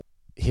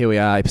Here we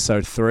are,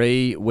 episode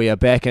 3. We are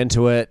back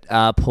into it.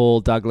 Paul,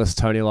 Douglas,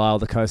 Tony Lyle,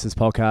 the Coasters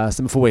podcast.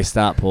 And before we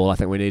start, Paul, I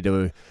think we need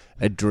to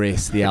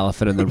address the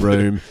elephant in the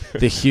room,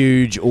 the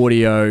huge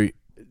audio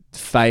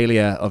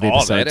failure of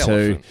episode 2.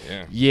 Elephant,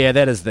 yeah,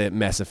 that is the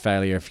massive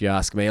failure, if you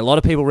ask me. A lot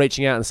of people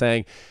reaching out and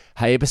saying,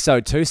 hey,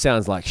 episode 2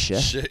 sounds like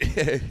shit.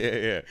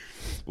 Yeah.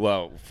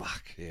 Well,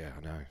 fuck, yeah,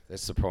 I know.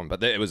 That's the problem.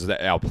 But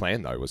our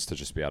plan, though, was to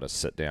just be able to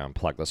sit down,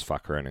 plug this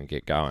fucker in and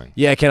get going.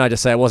 Yeah, can I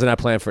just say, it wasn't our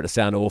plan for it to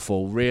sound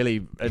awful.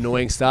 Really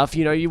annoying stuff.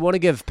 You know, you want to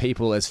give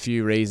people as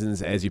few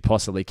reasons as you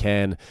possibly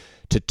can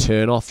to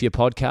turn off your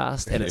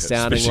podcast. And it's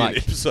sounding like...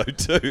 episode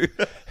 2.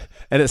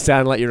 And it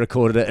sounded like you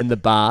recorded it in the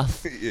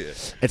bath. Yeah.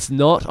 It's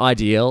not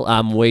ideal.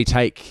 We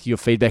take your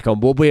feedback on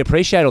board. We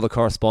appreciate all the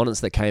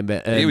correspondence that came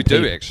in. Yeah, we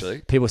do,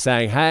 actually. People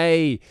saying,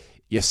 hey...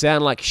 You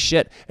sound like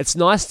shit. It's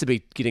nice to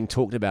be getting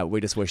talked about. We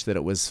just wish that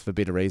it was for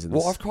better reasons.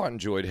 Well, I've quite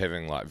enjoyed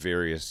having like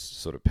various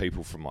sort of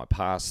people from my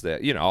past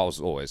that, you know, I was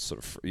always sort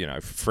of, you know,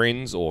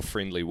 friends or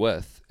friendly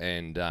with.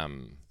 And,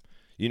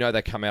 you know,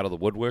 they come out of the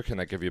woodwork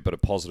and they give you a bit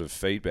of positive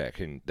feedback.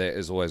 And that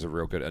is always a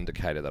real good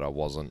indicator that I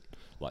wasn't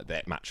like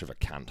that much of a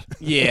cunt.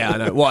 Yeah, I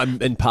know. What,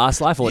 in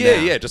past life or now?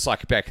 Yeah, just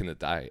like back in the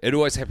day. It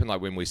always happened like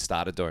when we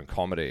started doing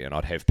comedy and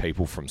I'd have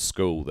people from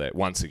school that,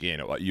 once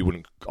again,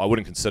 I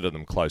wouldn't consider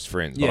them close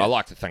friends, but I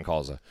like to think I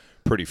was a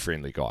pretty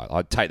friendly guy.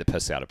 I'd take the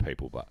piss out of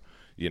people, but,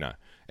 you know.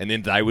 And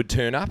then they would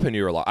turn up and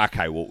you were like,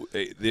 okay, well,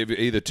 they've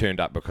either turned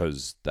up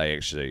because they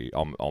actually,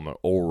 I'm an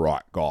all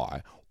right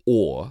guy,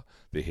 or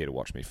they're here to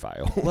watch me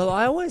fail. Well,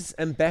 I always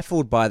am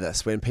baffled by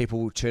this when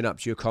people turn up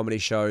to your comedy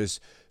shows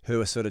who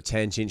are sort of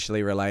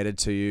tangentially related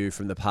to you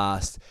from the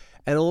past.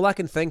 And all I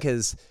can think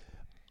is,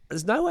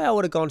 there's no way I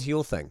would have gone to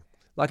your thing.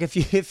 Like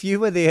if you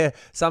were there,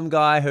 some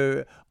guy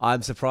who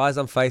I'm surprised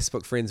I'm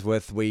Facebook friends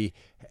with, we,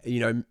 you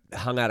know,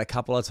 hung out a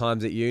couple of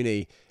times at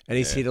uni and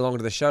he's headed along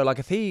to the show. Like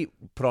if he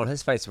put on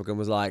his Facebook and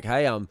was like,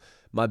 hey,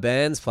 my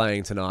band's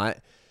playing tonight,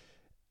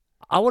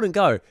 I wouldn't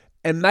go.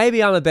 And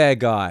maybe I'm a bad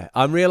guy.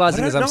 I'm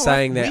realizing as I'm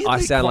saying that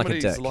I sound like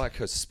a dick.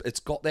 It's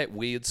got that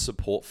weird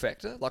support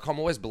factor. Like I'm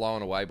always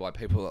blown away by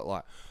people that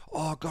like,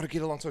 oh, I've got to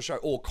get along to a show,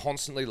 or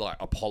constantly like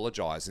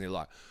apologize and they're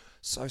like,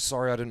 so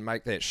sorry I didn't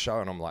make that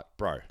show. And I'm like,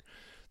 bro,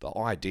 the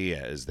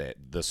idea is that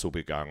this will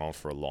be going on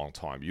for a long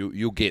time.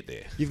 You'll get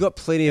there. You've got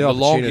plenty of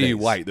opportunities. The longer you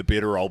wait, the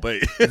better I'll be.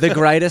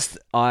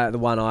 The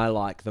one I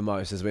like the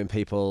most is when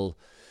people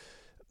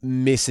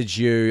message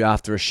you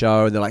after a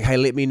show and they're like, hey,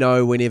 let me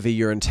know whenever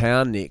you're in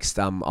town next.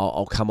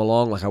 I'll come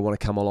along. Like I want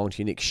to come along to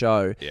your next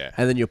show. Yeah.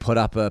 And then you'll put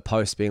up a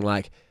post being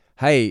like,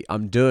 hey,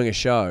 I'm doing a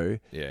show.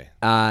 Yeah.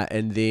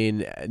 And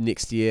then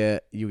next year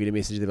you'll get a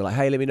message. They'll be like,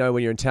 hey, let me know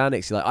when you're in town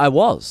next. You're like, I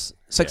was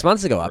 6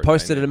 months ago. I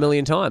posted it a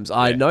million times.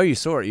 I know you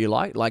saw it. You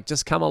like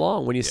just come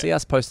along. When you see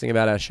us posting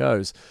about our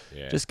shows,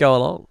 just go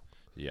along.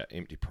 Yeah,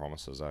 empty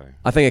promises, eh?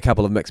 I think a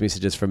couple of mixed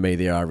messages from me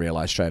there I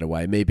realised straight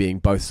away. Me being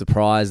both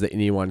surprised that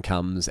anyone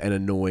comes and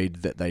annoyed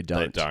that they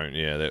don't. They don't,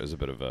 yeah. That was a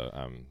bit of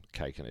a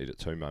cake and eat it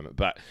too moment.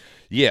 But,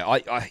 yeah,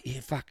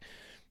 fuck.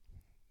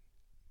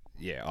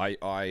 Yeah,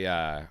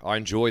 I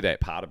enjoy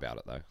that part about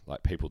it, though.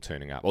 Like, people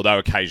turning up. Although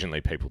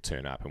occasionally people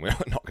turn up and we're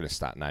not going to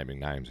start naming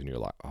names and you're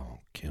like, oh,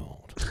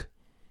 God.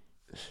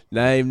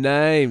 Name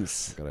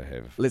names. Gotta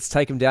have. Let's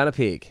take them down a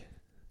peg.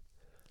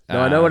 No,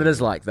 I know what it is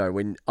like though.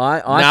 When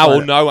there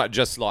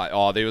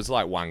was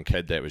like one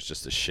kid that was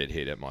just a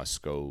shithead at my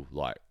school.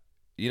 Like,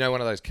 you know,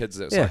 one of those kids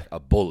that's like a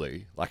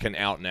bully, like an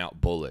out and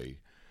out bully,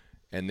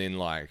 and then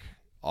like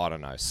I don't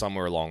know,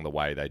 somewhere along the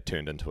way they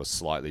turned into a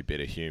slightly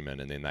better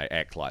human, and then they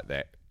act like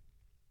that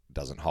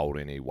doesn't hold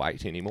any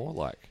weight anymore.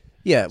 Like,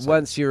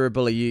 once you're a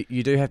bully,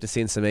 you do have to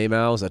send some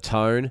emails, a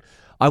tone.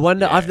 I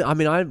wonder.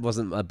 I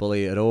wasn't a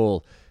bully at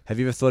all. Have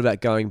you ever thought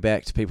about going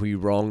back to people you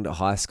wronged at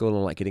high school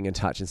and like getting in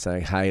touch and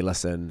saying, hey,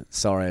 listen,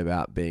 sorry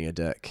about being a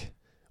dick?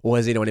 Or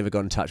has anyone ever got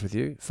in touch with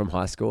you from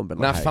high school and been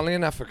like, hey? Funnily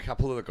enough, a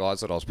couple of the guys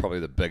that I was probably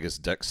the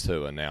biggest dicks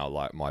to are now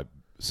like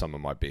some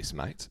of my best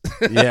mates.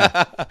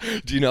 Yeah.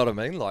 Do you know what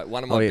I mean? Like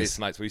one of my best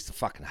mates, we used to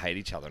fucking hate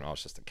each other and I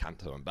was just a cunt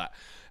to him. But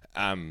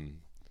I'm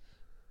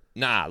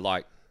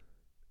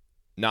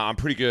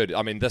pretty good.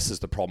 I mean, this is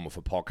the problem with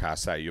a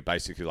podcast. You're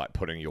basically like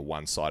putting your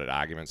one-sided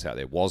arguments out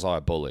there. Was I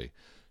a bully?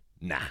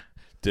 Nah.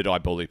 Did I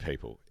bully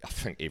people? I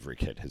think every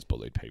kid has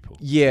bullied people.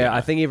 Yeah, you know? I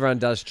think everyone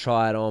does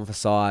try to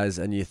emphasise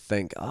and you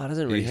think, it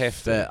doesn't really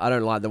fit. I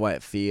don't like the way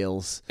it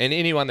feels. And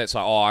anyone that's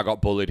like, I got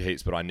bullied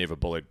heaps, but I never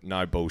bullied.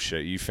 No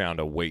bullshit. You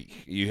found a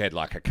weak. You had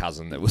like a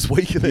cousin that was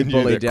weaker than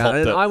you. Bullied down.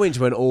 And I went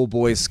to an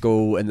all-boys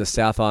school in the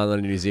South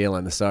Island of New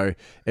Zealand, so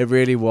it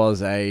really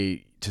was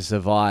to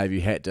survive, you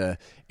had to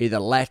either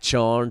latch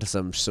on to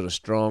some sort of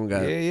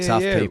stronger,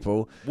 tough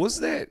people. Was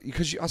that,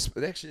 because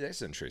actually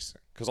that's interesting,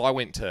 because I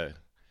went to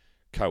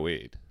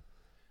co-ed.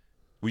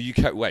 Were you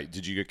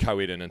did you go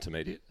co-ed in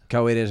intermediate?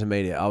 Co-ed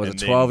intermediate. I was a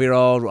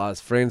 12-year-old. I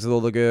was friends with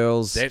all the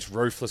girls. That's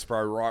ruthless,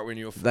 bro. Right when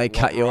you're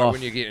cut you off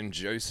when you're getting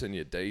juice in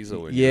your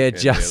diesel. And you're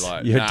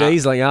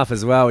dieseling up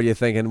as well. You're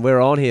thinking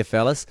we're on here,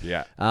 fellas.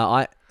 Yeah.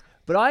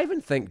 But I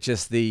even think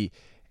just the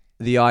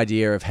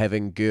idea of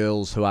having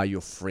girls who are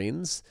your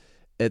friends,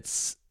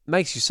 it's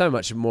makes you so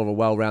much more of a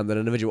well-rounded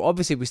individual.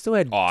 Obviously, we still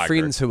had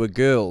friends who were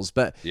girls,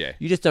 but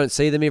you just don't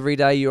see them every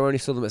day. You only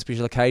saw them at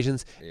special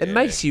occasions. It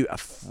makes you a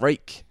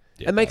freak.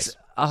 It makes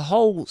a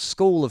whole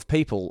school of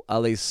people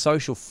are these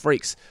social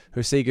freaks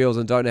who see girls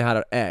and don't know how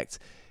to act.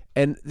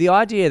 And the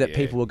idea that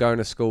people were going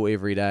to school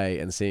every day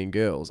and seeing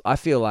girls, I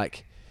feel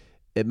like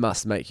it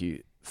must make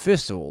you,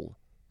 first of all,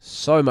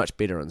 so much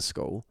better in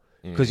school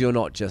because you're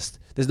not just,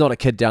 there's not a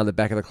kid down the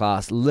back of the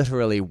class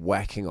literally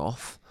whacking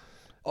off.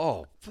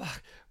 Oh,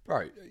 fuck.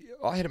 Bro,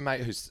 I had a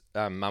mate whose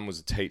mum was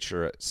a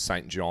teacher at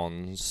St.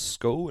 John's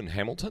School in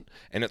Hamilton,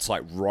 and it's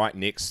like right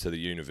next to the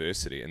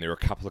university, and there were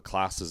a couple of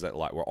classes that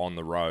like were on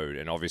the road,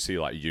 and obviously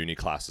like uni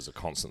classes are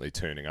constantly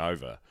turning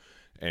over.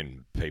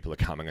 And people are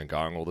coming and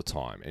going all the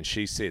time. And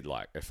she said,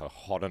 like, if a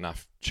hot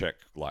enough chick,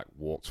 like,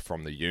 walked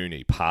from the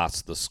uni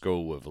past the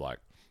school with, like,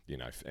 you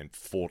know, and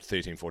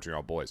 13,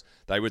 14-year-old boys,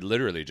 they would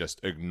literally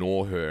just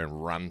ignore her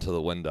and run to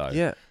the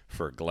window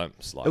for a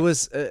glimpse. Like, it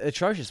was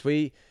atrocious.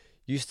 We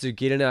used to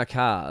get in our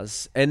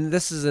cars, and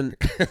this isn't,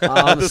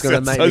 I'm just going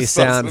to make me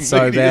sound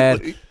so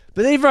bad.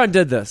 But everyone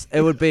did this.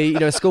 It would be, you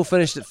know, school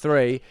finished at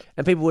 3,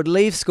 and people would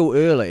leave school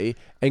early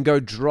and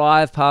go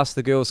drive past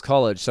the girls'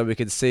 college so we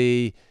could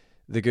see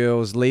the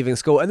girls leaving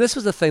school. And this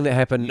was the thing that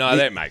happened. No,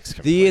 that makes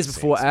complete the years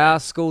before sense, our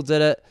school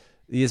did it,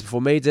 the years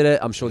before me did it,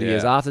 I'm sure the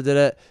years after did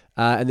it.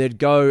 And they'd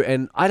go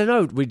and, I don't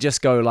know, we'd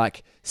just go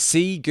like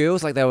see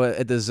girls like they were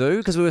at the zoo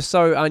because we were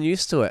so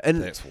unused to it.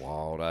 And that's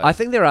wild, eh? I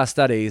think there are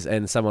studies,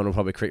 and someone will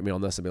probably correct me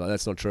on this and be like,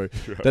 that's not true.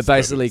 But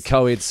basically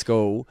co-ed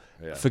school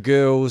for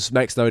girls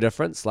makes no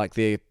difference. Like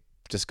they're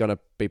just going to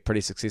be pretty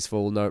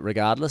successful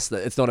regardless.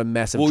 It's not a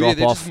massive drop off.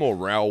 They're just more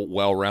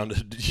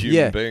well-rounded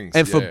human beings.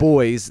 And for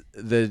boys,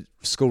 the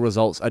school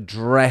results are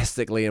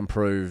drastically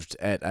improved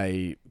at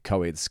a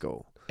co-ed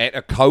school. At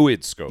a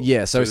co-ed school?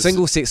 Yeah, so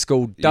single-sex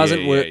school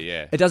doesn't work.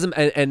 It doesn't,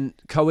 and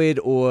co-ed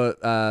or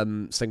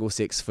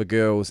single-sex for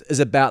girls is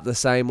about the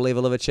same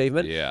level of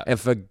achievement. Yeah. And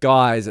for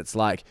guys, it's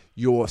like,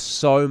 you're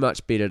so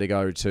much better to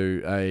go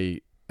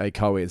to a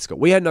co-ed school.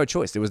 We had no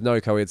choice. There was no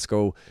co-ed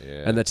school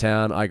in the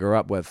town I grew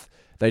up with.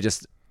 They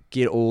just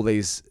get all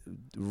these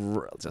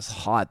just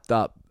hyped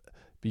up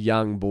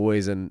young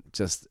boys and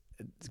just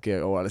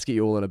go, all right, let's get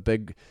you all in a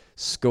big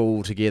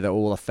school together,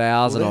 all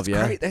 1,000 of you.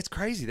 That's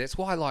crazy. That's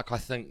why, like, I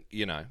think,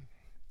 you know,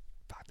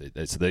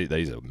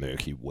 these are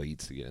murky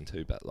weeds to get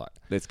into, but like,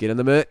 let's get in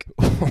the murk.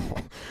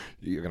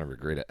 You're gonna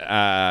regret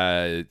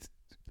it.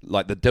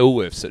 Like the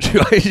Dilworth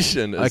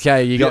situation.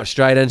 Okay, you got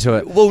straight into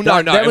it. Well, no,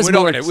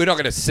 we're not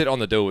gonna sit on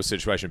the Dilworth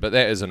situation, but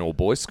that is an all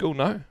boys school,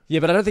 no? Yeah,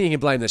 but I don't think you can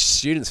blame the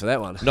students for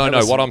that one. No.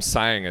 What I'm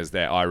saying is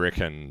that I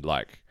reckon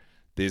like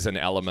there's an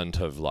element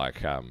of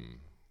like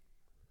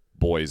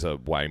boys are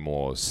way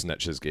more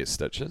snitches get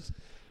stitches.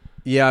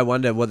 Yeah, I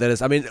wonder what that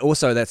is. I mean,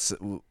 also that's,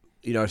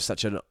 you know,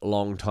 such a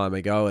long time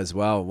ago as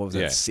well. What was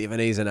it,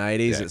 70s and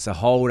 80s? Yeah. It's a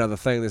whole other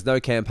thing. There's no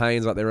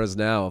campaigns like there is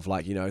now of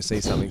like, you know, see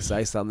something,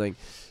 say something.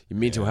 Your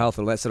mental health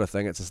and all that sort of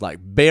thing. It's just like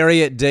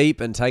bury it deep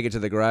and take it to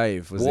the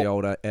grave was the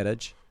old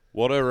adage.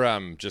 What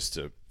are just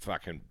to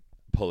fucking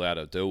pull out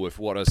a deal with?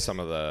 What are some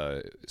of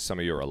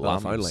your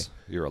alums?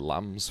 Your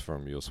alums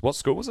from your what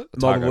school was it?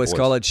 Marlborough Boys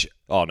College.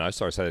 Oh no,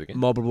 sorry, say that again.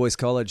 Marlborough Boys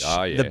College.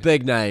 Oh yeah. The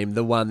big name,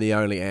 the one, the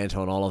only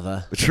Anton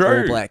Oliver.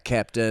 True. All black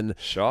captain.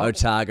 Sure.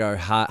 Otago,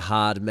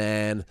 hard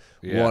man.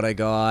 Yeah. What a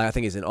guy. I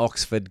think he's an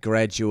Oxford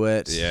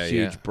graduate. Yeah,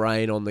 huge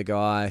brain on the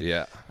guy.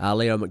 Yeah.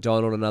 Leo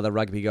McDonald, another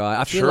rugby guy.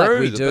 I feel like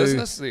we the do.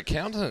 Business, the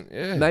accountant.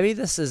 Yeah. Maybe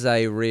this is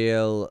a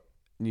real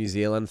New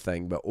Zealand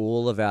thing, but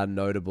all of our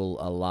notable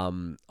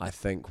alum, I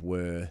think,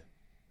 were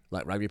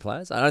like rugby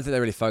players. I don't think they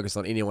really focused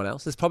on anyone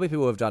else. There's probably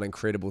people who have done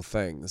incredible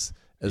things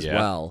as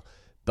well,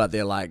 but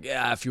they're like,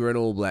 yeah, if you're an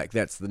All Black,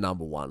 that's the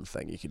number one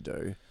thing you could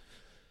do.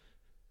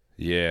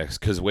 Yeah,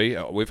 because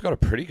we've got a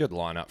pretty good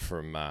lineup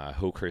from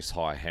Hillcrest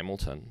High,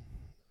 Hamilton.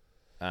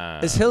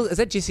 Is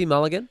that Jesse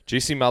Mulligan?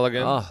 Jesse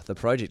Mulligan. Oh, the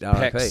project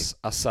RIP. Pax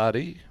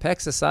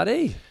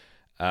Asadi.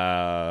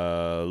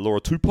 Laura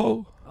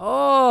Tupou.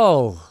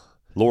 Oh.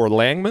 Laura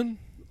Langman.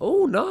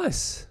 Oh,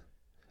 nice.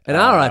 And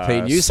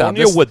RIP New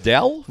Sonia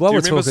Waddell. Well, do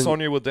you remember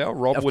Sonia Waddell?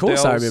 Rob of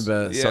Waddell's, course I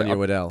remember Sonia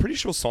Waddell. Pretty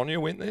sure Sonia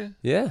went there.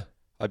 Yeah.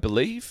 I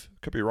believe.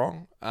 Could be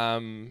wrong.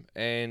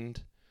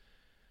 And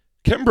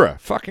Kimbra.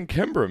 Fucking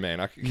Kimbra, man.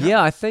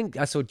 I think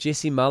I saw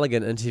Jesse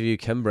Mulligan interview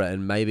Kimbra,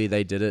 and maybe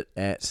they did it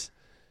at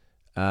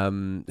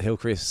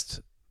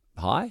Hillcrest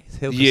High.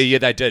 Yeah,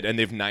 they did, and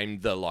they've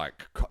named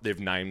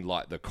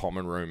the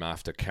common room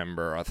after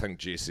Kimbra. I think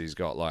Jesse's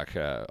got like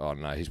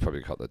he's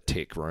probably got the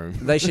tech room.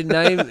 They should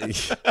name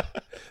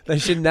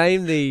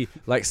the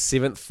like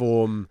 7th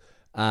form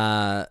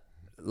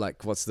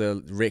like what's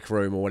the rec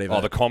room or whatever.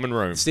 Oh, the common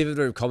room. 7th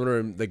room, common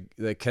room, the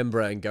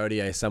Kimbra and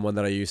Gaudier, someone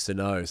that I used to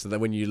know, so that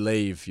when you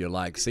leave, you're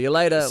like, see you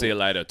later. See you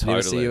later, totally.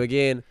 Never see you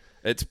again.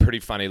 It's pretty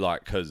funny,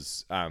 like,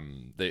 because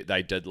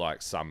they did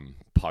like some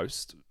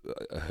post.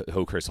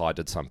 Hillcrest High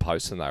did some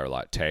posts, and they were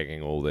like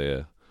tagging all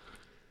their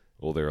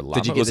alum.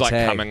 Did you get it was the like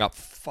tag? coming up.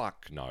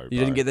 Fuck no. Bro. You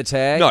didn't get the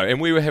tag? No, and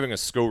we were having a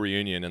school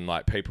reunion, and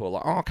like people were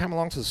like, "Oh, come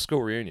along to the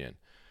school reunion."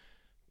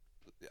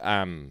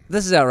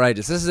 This is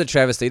outrageous. This is a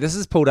travesty. This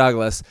is Paul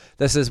Douglas.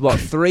 This is what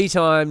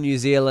 3-time New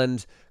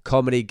Zealand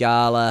Comedy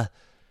Gala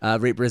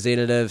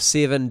representative,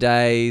 7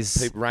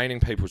 days.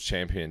 Reigning People's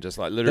Champion, just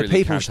like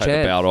literally can't take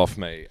the belt off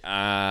me.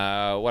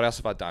 What else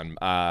have I done?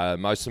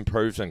 Most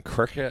improved in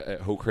cricket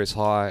at Hillcrest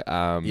High.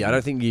 Yeah, I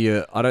don't think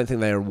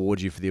they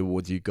award you for the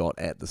awards you got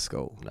at the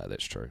school. No,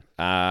 that's true.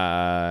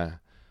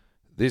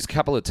 There's a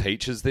couple of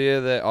teachers there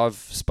that I've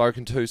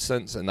spoken to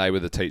since, and they were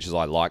the teachers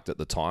I liked at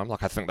the time.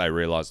 Like, I think they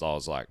realised I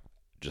was like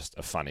just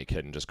a funny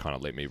kid and just kind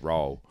of let me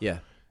roll. Yeah.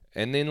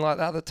 And then, like,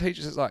 the other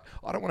teachers, it's like,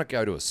 I don't want to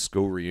go to a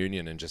school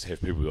reunion and just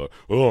have people go,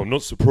 oh, I'm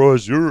not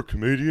surprised you're a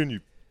comedian, you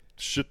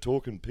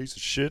shit-talking piece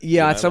of shit.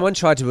 Yeah, you know, someone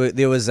tried to...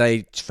 There was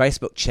a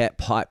Facebook chat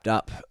piped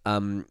up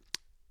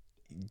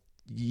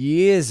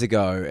years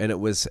ago, and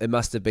it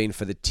must have been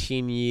for the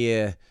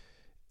 10-year,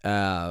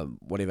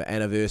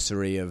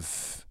 anniversary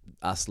of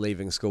us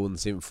leaving school in the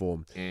 7th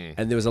form.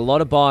 And there was a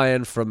lot of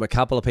buy-in from a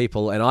couple of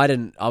people, and I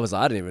didn't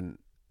even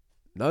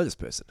know this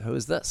person. Who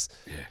is this?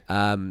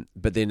 Yeah.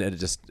 But then it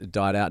just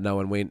died out. No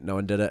one went. No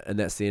one did it, and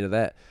that's the end of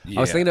that. Yeah.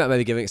 I was thinking about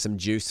maybe giving it some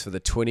juice for the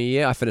 20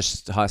 year. I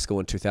finished high school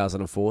in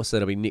 2004, so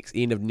it'll be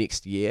end of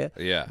next year.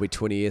 Yeah. We're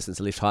 20 years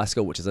since I left high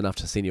school, which is enough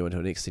to send you into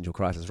an existential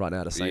crisis right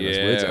now to say those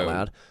words out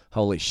loud.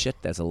 Holy shit,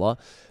 that's a lot.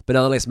 But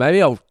nonetheless,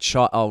 maybe I'll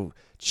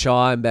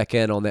chime back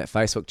in on that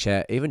Facebook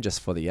chat, even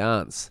just for the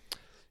yarns.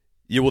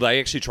 Yeah. Well, they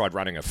actually tried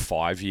running a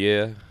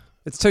 5-year.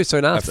 It's too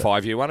soon after. A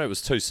 5-year one. It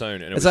was too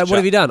soon. And it's like, what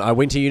have you done? I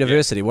went to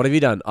university. Yeah. What have you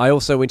done? I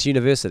also went to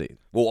university.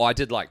 Well, I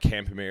did like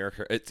Camp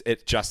America.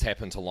 It just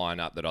happened to line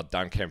up that I'd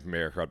done Camp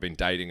America. I'd been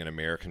dating an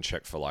American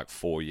chick for like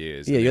 4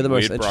 years. Yeah, you're the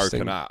most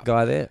interesting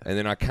guy there. And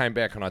then I came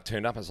back and I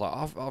turned up. I was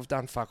like, I've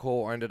done fuck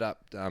all. I ended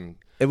up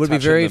it would be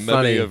very the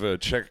funny of a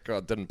chick I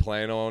didn't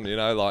plan on,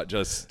 like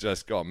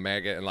just got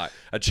maggot, and like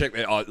a chick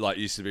that I like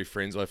used to be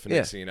friends with, and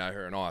next thing you know,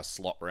 her and I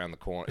slop around the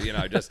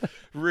corner, just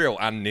real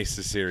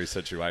unnecessary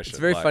situation. It's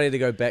very funny to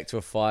go back to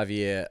a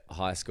 5-year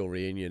high school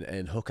reunion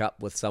and hook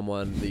up with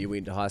someone that you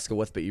went to high school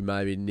with, but you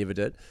maybe never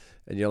did.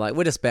 And you're like,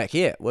 we're just back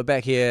here. We're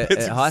back here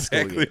at high school.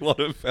 That's exactly what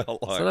it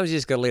felt like. Sometimes you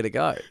just got to let it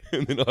go.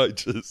 And then I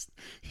just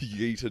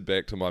yeeted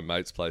back to my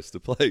mate's place to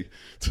play.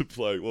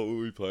 What were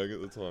we playing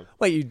at the time?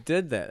 Wait, you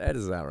did that? That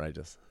is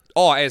outrageous.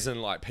 Oh, as in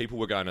like people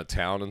were going to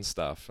town and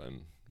stuff,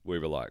 and we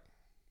were like,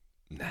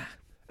 nah.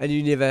 And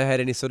you never had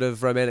any sort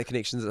of romantic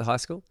connections at high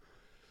school?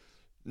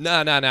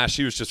 No.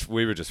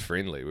 We were just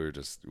friendly. We were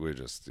just we were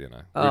just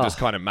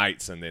kind of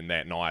mates. And then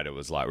that night it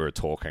was like we were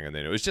talking, and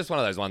then it was just one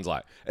of those ones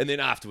like. And then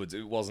afterwards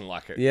it wasn't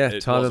like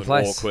it time and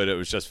place. Awkward. It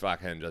was just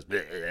fucking just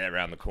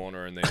around the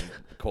corner, and then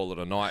call it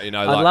a night.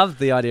 I love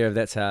the idea of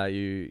that's how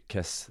you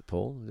kiss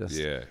Paul. Just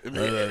yeah.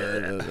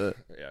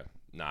 Yeah.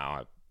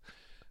 No.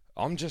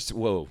 I'm just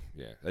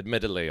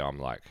Admittedly,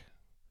 I'm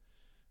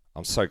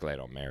so glad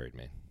I'm married,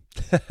 man.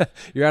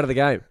 You're out of the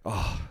game.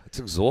 Oh, it's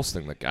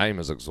exhausting. The game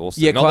is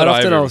exhausting. Yeah, not quite that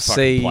often I ever I'll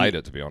see. Played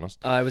it, to be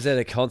honest. I was at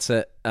a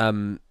concert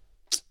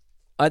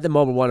at the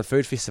Melbourne Wine and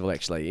Food Festival.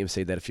 Actually,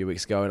 emceed that a few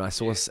weeks ago, and I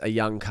saw a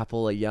young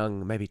couple,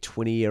 maybe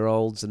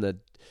 20-year-olds, in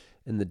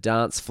the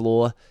dance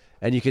floor,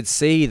 and you could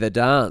see the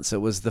dance.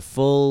 It was the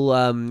full,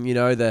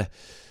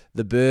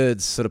 the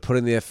birds sort of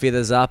putting their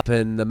feathers up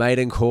and the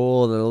mating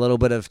call and a little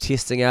bit of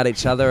testing out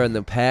each other and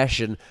the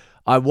passion.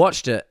 I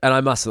watched it, and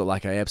I must look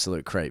like an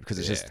absolute creep because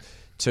it's just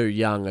two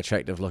young,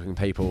 attractive-looking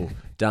people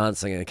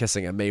dancing and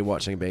kissing, and me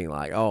watching, being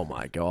like, "Oh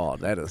my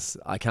god,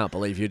 I can't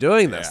believe you're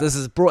doing this. This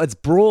is it's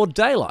broad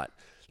daylight.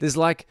 There's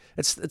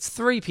it's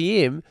 3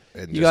 p.m.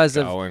 And you guys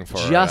have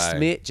just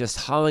met, just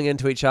hoeing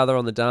into each other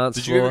on the dance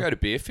floor." Did you ever go to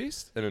Beer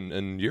Fest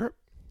in Europe?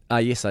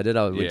 Yes, I did.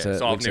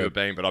 So I've never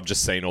been, but I've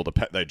just seen all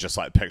they just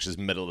like pictures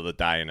middle of the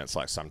day, and it's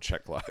like some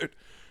chick load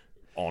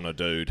on a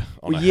dude.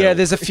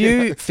 There's a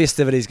few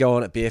festivities going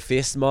on at Beer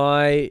Fest.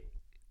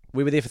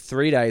 We were there for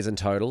 3 days in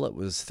total. It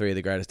was 3 of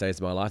the greatest days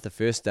of my life. The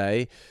first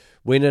day,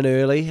 went in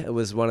early. It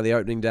was one of the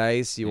opening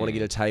days. You want to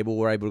get a table.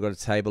 We're able to get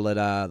a table at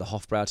the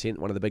Hofbrau tent,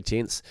 one of the big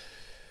tents.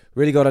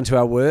 Really got into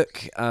our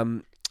work.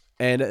 And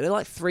at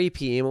like 3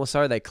 p.m. or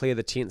so, they clear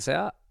the tents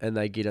out and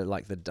they get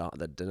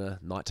the dinner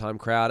nighttime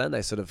crowd in.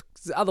 They sort of,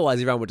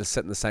 otherwise everyone would just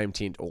sit in the same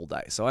tent all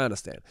day. So I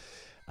understand.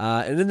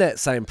 And in that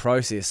same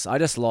process, I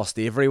just lost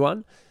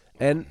everyone.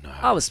 And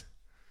I was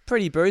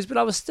pretty bruised, but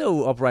I was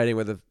still operating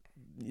with a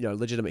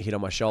legitimate head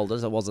on my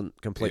shoulders. I wasn't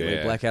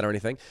completely blackout or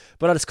anything.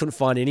 But I just couldn't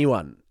find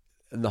anyone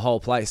in the whole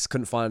place.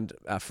 Couldn't find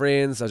our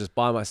friends. I was just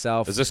by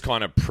myself. Is this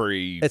kind of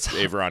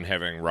everyone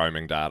having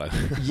roaming data?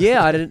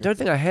 Yeah, I don't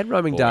think I had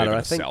roaming data.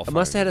 I think I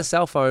must have had a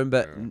cell phone,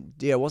 but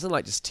it wasn't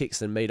like just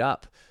text and meet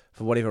up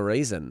for whatever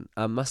reason.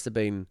 Must have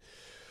been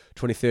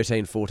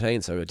 2013,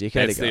 14, so a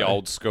decade ago. That's the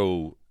old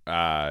school.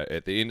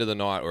 At the end of the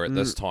night or at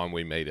this time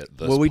we meet at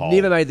this Well, we'd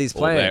never made these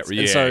plans.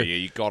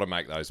 You got to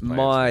make those plans.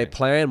 My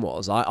plan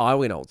was, I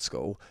went old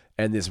school,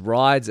 and there's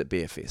rides at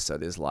Beer Fest. So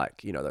there's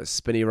those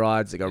spinny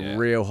rides that go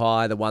real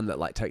high, the one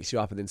that takes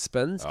you up and then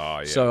spins. Oh,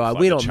 yeah. So I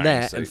went on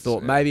that and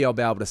thought maybe I'll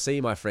be able to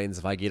see my friends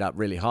if I get up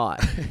really high.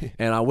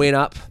 And I went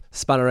up,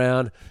 spun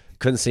around,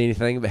 couldn't see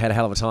anything, but had a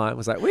hell of a time.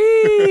 Was like,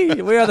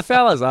 wee, where are the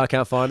fellas? I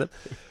can't find them.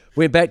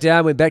 Went back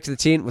down, went back to the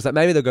tent. Was like,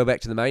 maybe they'll go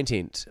back to the main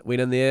tent.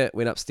 Went in there,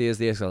 went upstairs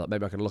there. So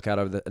maybe I can look out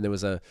over and there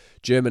was a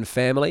German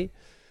family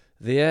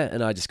there.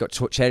 And I just got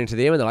chatting to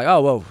them. And they're like,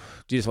 oh, well,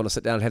 do you just want to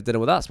sit down and have dinner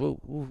with us?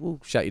 We'll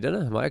shut your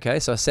dinner. I'm like, okay.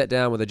 So I sat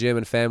down with a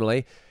German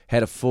family,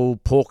 had a full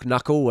pork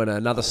knuckle and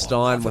another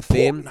stein with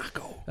them.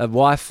 A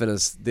wife and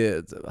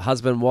the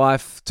husband,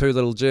 wife, 2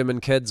 little German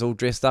kids all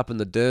dressed up in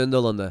the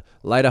dirndl and the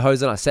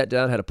lederhosen. I sat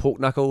down, had a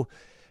pork knuckle,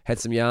 had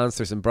some yarns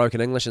through some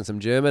broken English and some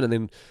German, and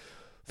then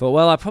thought,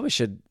 well, I probably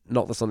should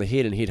knock this on the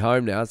head and head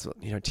home now. It's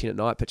 10 at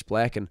night, pitch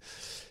black, and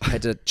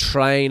had to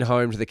train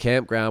home to the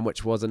campground,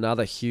 which was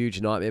another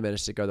huge nightmare.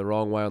 Managed to go the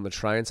wrong way on the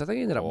train, so I think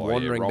I ended up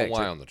wandering back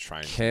to on the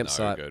train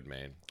campsite. No good,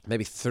 man.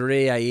 Maybe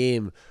 3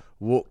 a.m.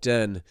 Walked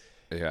in,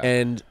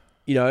 and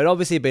it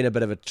obviously had been a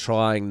bit of a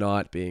trying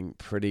night, being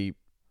pretty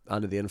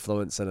under the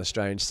influence in a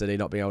strange city,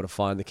 not being able to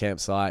find the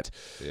campsite.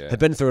 Had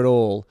been through it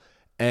all,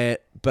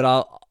 but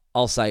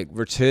I'll say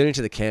returning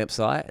to the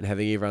campsite and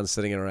having everyone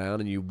sitting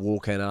around and you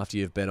walk in after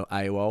you've been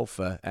AWOL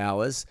for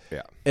hours,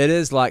 it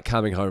is like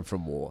coming home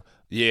from war.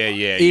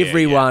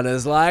 Everyone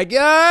is like,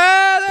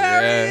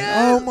 there he is.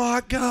 Oh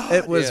my God.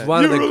 It was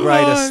one of the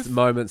greatest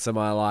moments of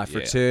my life,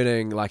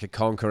 returning like a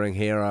conquering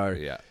hero.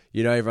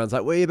 Everyone's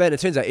like, where you been? It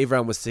turns out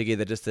everyone was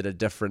together, just at a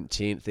different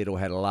tent. They'd all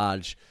had a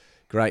large,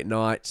 great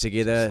night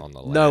together.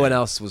 No one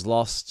else was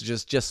lost,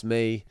 just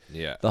me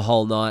the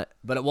whole night.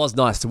 But it was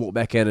nice to walk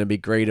back in and be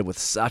greeted with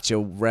such a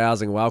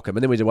rousing welcome.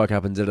 And then we just woke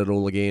up and did it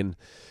all again.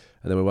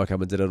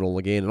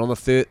 And on the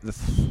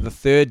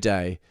third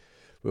day,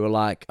 we were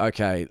like,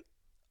 okay,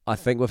 I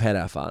think we've had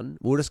our fun.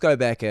 We'll just go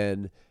back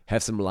in,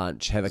 have some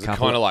lunch, have a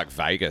couple. Kind of like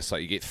Vegas.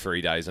 Like you get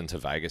 3 days into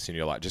Vegas and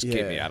you're like, just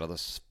get me out of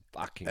this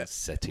fucking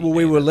city. Well,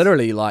 we were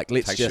literally like,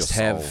 let's just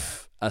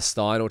have a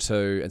stein or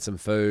 2 and some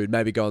food,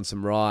 maybe go on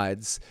some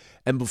rides.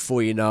 And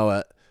before you know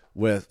it,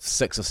 we're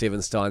 6 or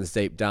 7 steins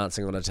deep,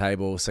 dancing on a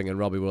table, singing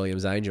Robbie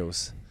Williams'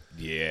 Angels.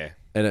 Yeah.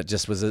 And it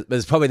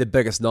was probably the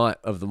biggest night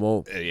of them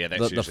all. Yeah, that's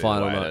usually the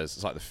final night. It is.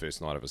 It's like the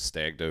first night of a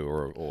stag do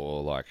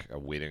or like a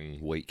wedding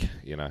week,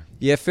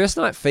 Yeah, first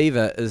night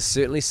fever is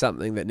certainly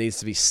something that needs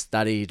to be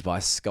studied by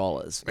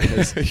scholars.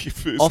 Because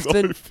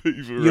often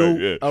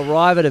you'll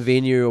arrive at a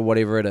venue or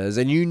whatever it is,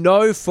 and you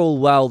know full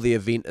well the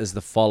event is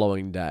the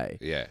following day.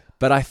 Yeah.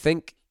 But I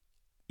think,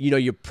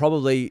 you're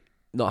probably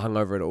not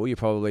hungover at all. You're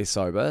probably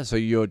sober, so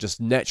your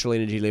just natural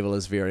energy level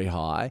is very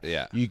high.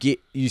 Yeah.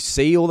 You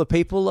see all the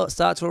people that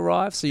start to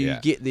arrive, so you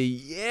get the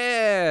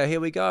here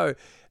we go,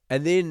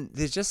 and then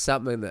there's just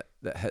something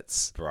that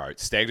hits. Bro,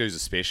 stag do's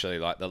especially,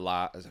 like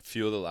a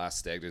few of the last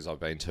stag do's I've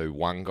been to,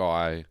 one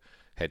guy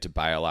had to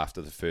bail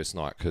after the first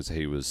night because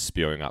he was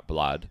spewing up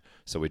blood.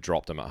 So we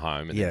dropped him at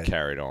home and then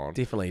carried on.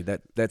 Definitely,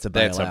 that's a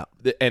bailout.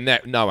 And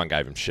that no one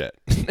gave him shit.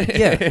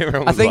 Yeah,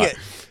 I think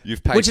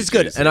you've paid, which is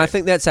good, and I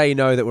think that's how you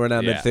know that we're in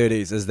our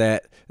mid-30s. Is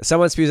that if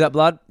someone spews up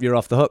blood, you're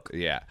off the hook.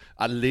 Yeah,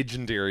 a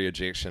legendary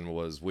ejection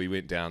was we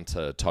went down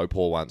to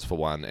Taupo once for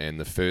one, and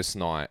the first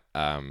night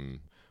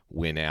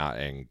went out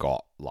and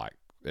got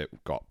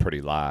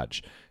pretty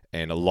large,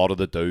 and a lot of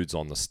the dudes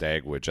on the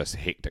stag were just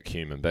hectic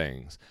human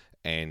beings,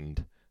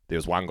 and there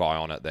was one guy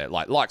on it that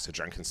likes to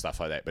drink and stuff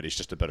like that, but he's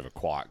just a bit of a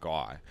quiet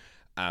guy.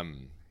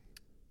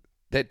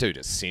 That dude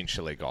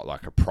essentially got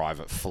like a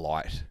private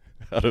flight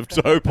out of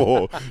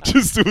Taupo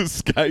just to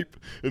escape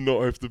and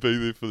not have to be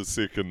there for the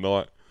second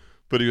night.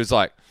 But he was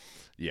like,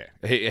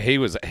 he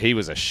was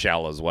a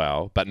shell as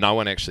well, but no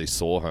one actually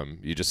saw him.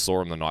 You just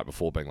saw him the night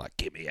before being like,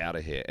 get me out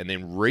of here. And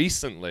then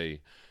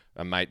recently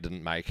a mate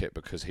didn't make it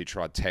because he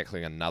tried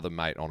tackling another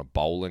mate on a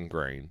bowling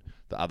green.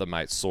 The other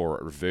mate saw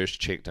it, reverse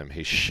checked him.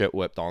 He shit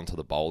whipped onto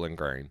the bowling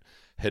green,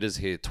 hit his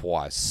head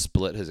twice,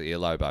 split his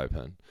earlobe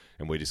open,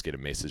 and we just get a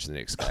message the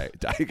next day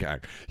going,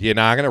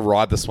 I'm going to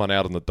ride this one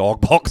out in the dog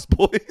box,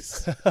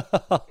 boys.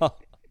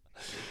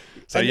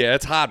 So,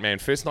 it's hard, man.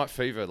 First night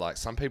fever, like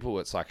some people,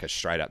 it's like a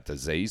straight up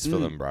disease for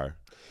them, bro.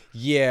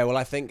 Yeah, well,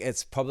 I think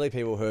it's probably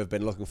people who have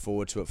been looking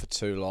forward to it for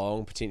too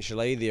long,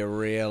 potentially. They're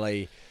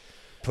really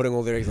putting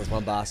all their eggs in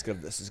one basket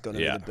of this is going to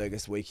be the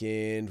biggest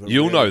weekend.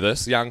 You'll know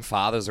this. Young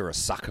fathers are a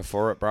sucker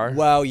for it, bro.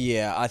 Well,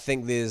 yeah. I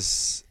think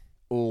there's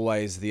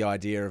always the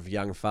idea of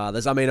young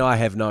fathers. I mean, I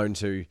have known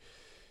to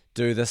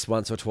do this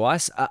once or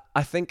twice.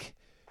 I think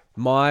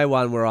my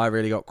one where I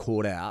really got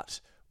caught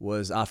out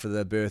was after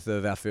the birth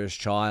of our first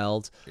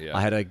child. Yeah. I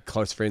had a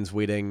close friend's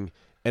wedding,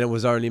 and it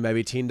was only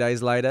maybe 10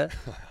 days later.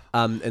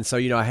 And so,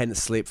 I hadn't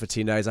slept for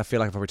 10 days. I feel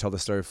like I probably told the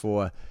story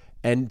before.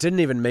 And didn't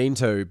even mean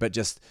to, but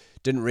just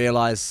didn't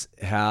realise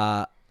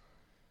how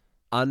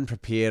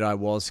unprepared I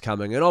was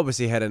coming. And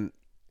obviously hadn't,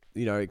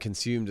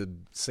 consumed a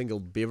single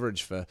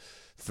beverage for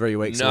 3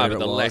 weeks. No, but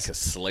the lack of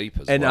sleep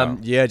as well.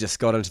 And just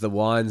got into the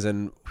wines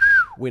and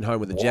went home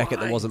with a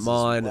jacket that wasn't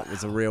mine. Wow. It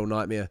was a real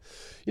nightmare.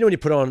 When you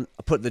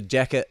put the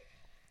jacket,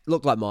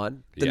 looked like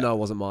mine, didn't know it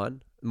wasn't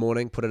mine.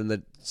 Morning, put it in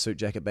the suit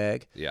jacket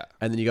bag. Yeah.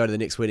 And then you go to the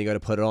next wedding, you go to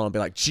put it on and be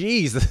like,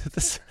 geez,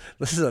 this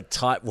is a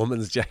tight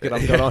woman's jacket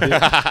I've got on here.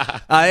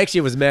 Actually,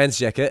 it was a man's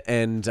jacket,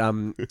 and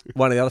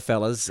one of the other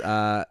fellas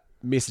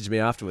messaged me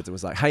afterwards and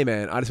was like, "Hey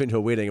man, I just went to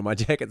a wedding and my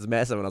jacket's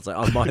massive," and I was like,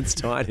 "Oh, mine's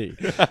tiny."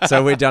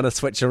 So we've done a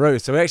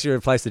switcheroo. So we actually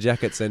replaced the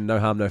jackets, and no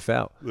harm, no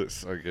foul. That's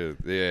so good.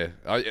 Yeah,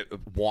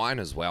 wine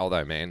as well,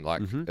 though, man.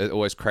 Like it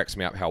always cracks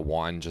me up how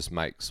wine just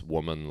makes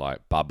women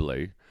like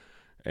bubbly,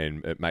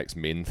 and it makes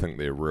men think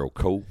they're real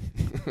cool,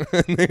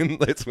 and then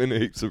that's when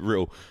heaps of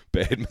real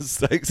bad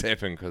mistakes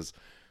happen because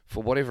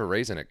for whatever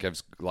reason it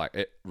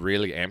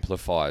really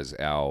amplifies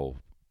our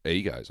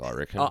egos, I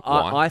reckon.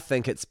 I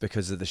think it's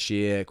because of the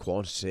sheer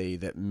quantity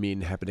that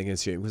men happen to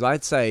consume. Because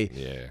I'd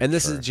say, and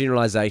this is a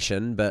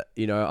generalization, but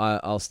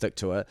I'll stick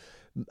to it.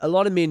 A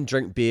lot of men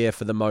drink beer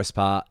for the most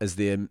part as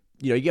their,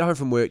 you get home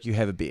from work, you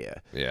have a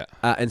beer. Yeah.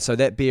 And so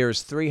that beer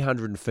is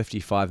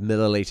 355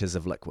 milliliters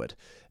of liquid.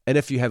 And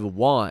if you have a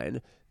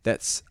wine,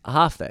 that's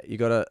half that. You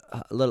got a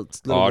little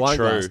wine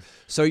glass.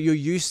 So you're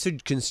used to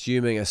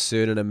consuming a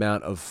certain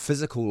amount of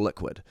physical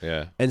liquid.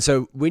 Yeah. And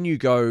so when you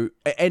go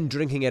and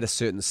drinking at a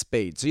certain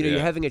speed, so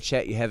you're having a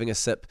chat, you're having a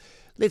sip,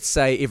 let's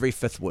say every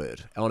fifth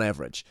word on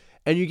average,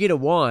 and you get a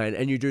wine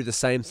and you do the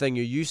same thing.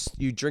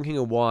 You're drinking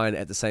a wine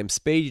at the same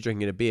speed you're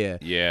drinking a beer.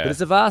 Yeah. But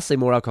it's a vastly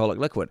more alcoholic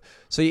liquid.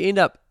 So you end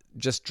up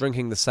just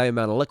drinking the same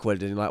amount of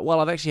liquid, and you're like,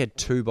 well, I've actually had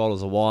 2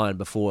 bottles of wine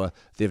before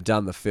they've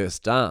done the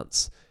first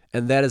dance.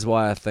 And that is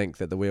why I think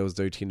that the wheels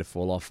do tend to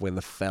fall off when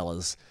the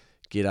fellas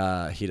get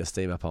a head of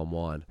steam up on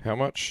wine. How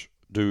much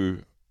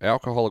do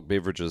alcoholic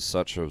beverages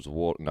such as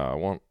water... No, I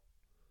want...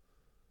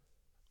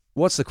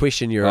 What's the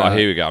question you're...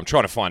 here we go. I'm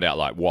trying to find out,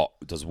 like, what...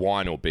 Does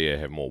wine or beer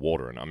have more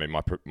water in it? I mean,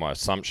 my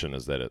assumption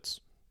is that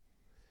it's...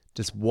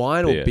 Does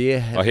wine or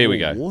beer have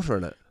more water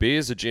in it?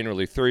 Beers are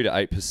generally 3 to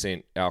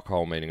 8%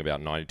 alcohol, meaning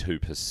about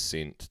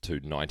 92% to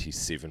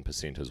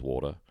 97% is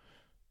water.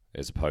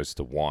 As opposed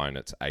to wine,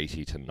 it's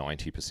 80 to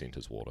 90%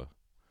 is water.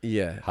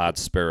 Yeah. Hard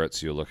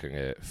spirits, you're looking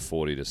at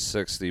 40 to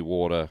 60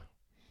 water.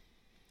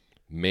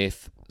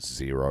 Meth,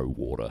 0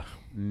 water.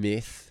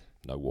 Meth?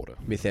 No water.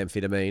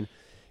 Methamphetamine.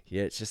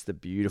 Yeah, it's just the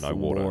beautiful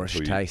Moorish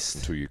taste.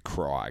 Until you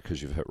cry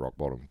because you've hit rock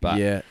bottom. But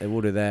yeah, it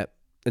will do that.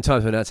 In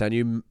time to announce our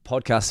new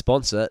podcast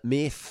sponsor,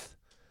 Meth.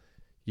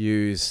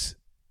 Use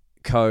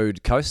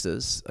code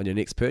COASTERS on your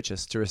next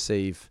purchase to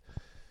receive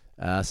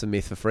some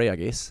meth for free, I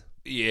guess.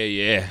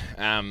 Yeah.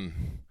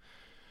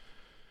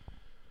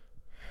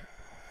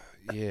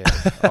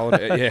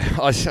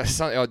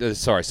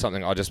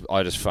 Something.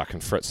 I just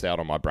fucking fritzed out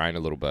on my brain a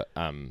little bit.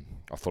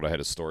 I thought I had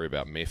a story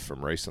about meth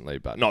from recently,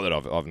 but not that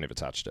I've never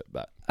touched it.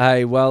 But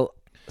hey, well,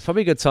 it's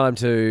probably a good time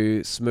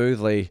to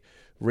smoothly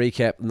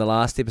recap. In the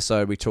last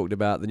episode, we talked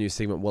about the new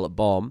segment "Will It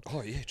Bomb?"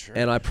 Oh yeah, true.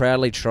 And I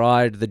proudly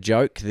tried the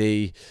joke,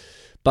 the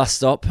bus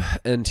stop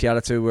in Te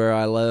Aratu where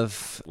I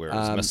live. Where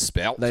it's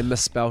misspelt. They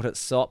misspelt it,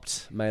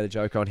 sopped. Made a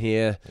joke on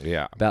here.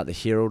 Yeah. About the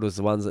Herald was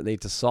the ones that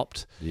need to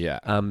sopped. Yeah.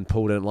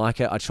 Paul didn't like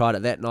it. I tried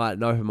it that night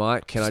at Open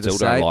Mic. Can I just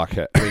say? Still don't like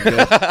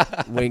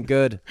it. Went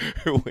good.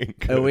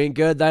 It went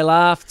good. They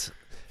laughed.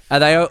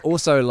 They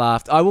also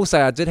laughed. I will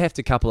say I did have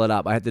to couple it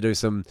up. I had to do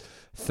some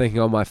thinking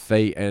on my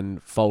feet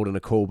and fold in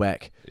a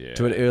callback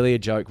to an earlier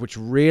joke, which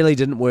really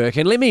didn't work.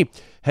 And let me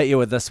hit you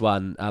with this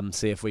one,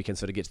 see if we can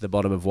sort of get to the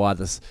bottom of why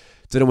this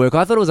didn't work.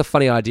 I thought it was a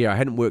funny idea. I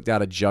hadn't worked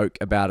out a joke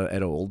about it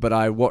at all, but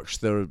I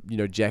watched the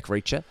Jack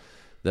Reacher,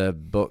 the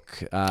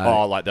book.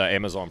 Like the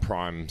Amazon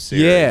Prime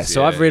series. Yeah,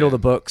 so I've read all the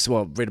books.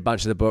 Well, read a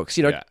bunch of the books.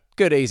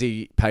 Good,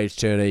 easy page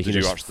turner. You Did can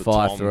you just watch the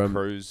fire Tom through them.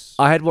 Cruise?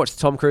 I had watched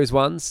the Tom Cruise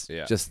ones.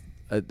 Yeah.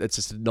 It's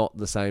just not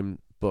the same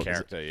book.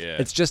 Character, yeah.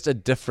 It's just a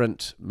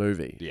different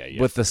movie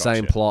with the gotcha.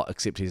 same plot,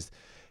 except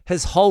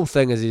his whole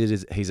thing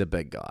is he's a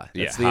big guy.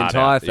 That's the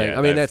entire thing. Yeah,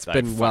 I mean, that's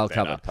been well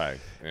covered.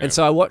 And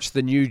so I watched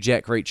the new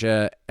Jack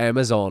Reacher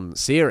Amazon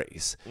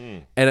series,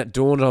 and it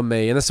dawned on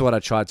me, and this is what I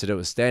tried to do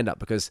with stand-up,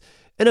 because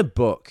in a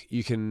book,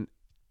 you can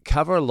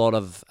cover a lot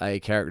of a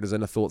character's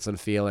inner thoughts and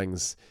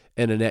feelings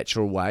in a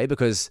natural way,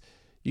 because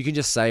you can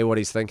just say what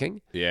he's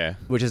thinking,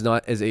 which is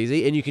not as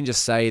easy, and you can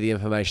just say the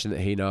information that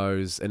he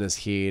knows in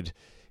his head.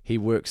 He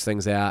works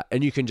things out,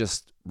 and you can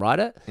just write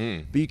it,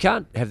 but you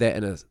can't have that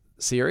in a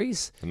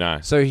series. No.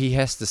 So he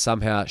has to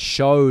somehow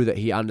show that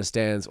he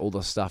understands all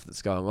the stuff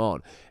that's going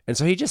on, and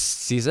so he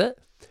just says it.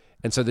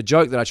 And so the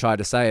joke that I tried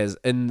to say is,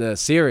 in the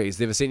series,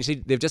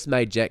 they've just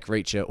made Jack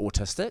Reacher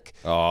autistic,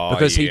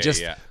 because he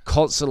just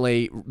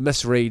constantly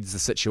misreads the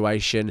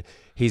situation.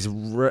 He's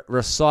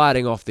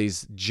reciting off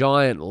these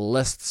giant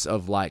lists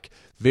of like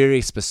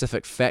very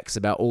specific facts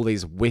about all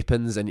these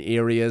weapons and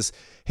areas.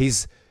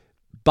 He's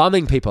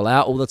bumming people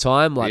out all the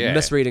time, like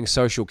misreading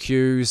social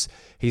cues.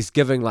 He's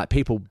giving like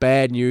people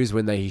bad news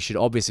when he should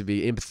obviously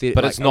be empathetic.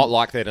 But it's not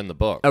like that in the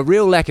book. A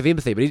real lack of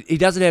empathy, but he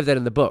doesn't have that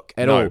in the book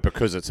at all. No,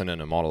 because it's an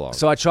inner monologue.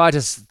 So I tried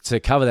to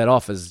cover that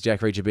off as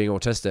Jack Reacher being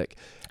autistic.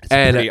 Just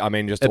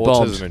autism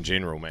bombed. in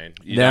general, man.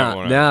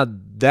 Now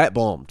that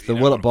bombed. The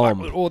Will It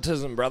Bomb.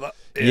 Autism, brother.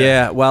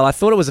 Yeah, well, I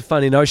thought it was a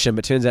funny notion,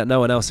 but turns out no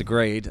one else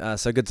agreed.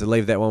 So good to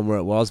leave that one where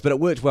it was. But it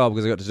worked well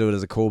because I got to do it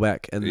as a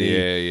callback in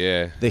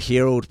the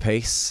Herald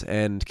piece.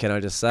 And can I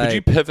just say... Could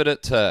you pivot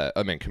it to,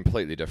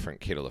 completely different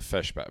kettle of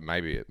fish, but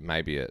maybe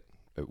it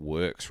it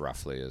works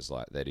roughly is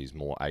like that he's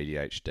more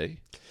ADHD.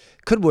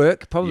 Could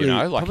work, probably. You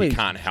know, like probably, he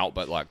can't help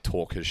but like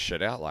talk his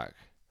shit out. Like,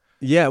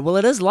 yeah, well,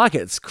 it is like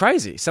it. It's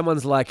crazy.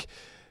 Someone's like,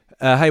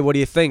 "Hey, what do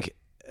you think?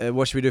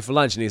 What should we do for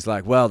lunch?" And he's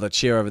like, "Well, the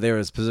chair over there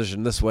is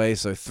positioned this way,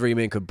 so 3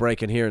 men could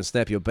break in here and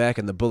snap your back,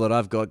 and the bullet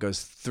I've got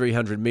goes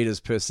 300 meters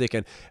per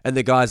second." And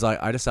the guy's like,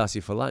 "I just asked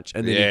you for lunch,"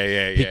 and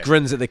then he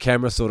grins at the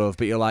camera, sort of.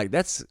 But you're like,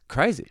 "That's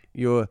crazy.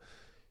 You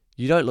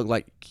don't look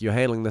like you're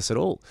handling this at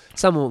all."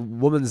 Some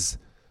woman's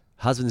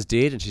husband's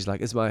dead, and she's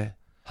like, "Is my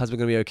husband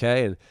gonna be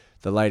okay?" And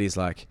the lady's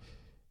like,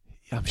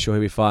 "I'm sure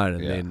he'll be fine."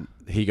 And then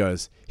he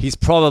goes, "He's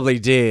probably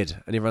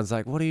dead." And everyone's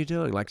like, "What are you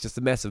doing?" Like, just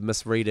a massive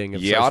misreading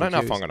of social I don't know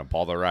cues. if I'm going to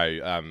bother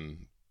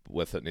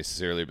with it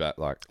necessarily, but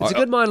like... It's a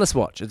good mindless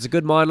watch.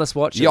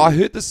 Yeah, I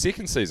heard the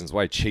second season's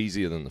way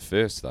cheesier than the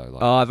first, though.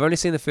 Like, I've only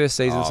seen the first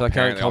season, so I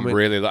can't comment. I'm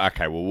really...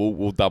 Okay, well,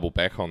 we'll double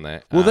back on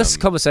that. Well, this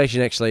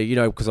conversation actually,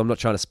 because I'm not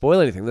trying to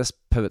spoil anything, this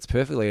pivots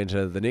perfectly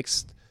into the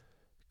next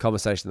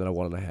conversation that I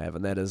wanted to have,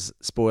 and that is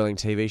spoiling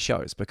TV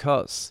shows,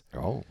 because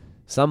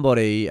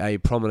somebody, a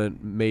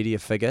prominent media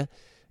figure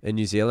in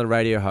New Zealand,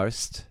 radio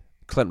host,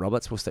 Clint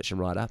Roberts, we'll stitch him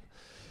right up,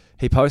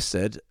 he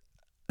posted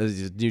a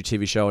new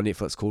TV show on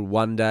Netflix called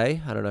One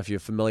Day. I don't know if you're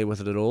familiar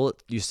with it at all.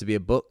 It used to be a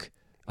book.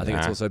 I think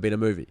it's also been a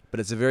movie, but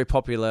it's a very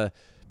popular,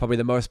 probably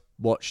the most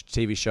watched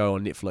TV show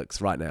on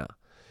Netflix right now.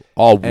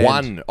 Was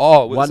One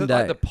Day.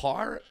 Like the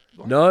pirate?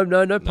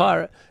 No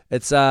pirate.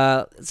 It's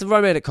a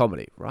romantic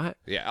comedy, right?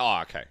 Yeah.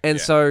 Oh, okay. And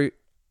so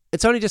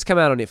it's only just come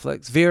out on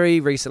Netflix, very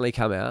recently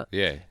come out.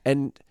 Yeah.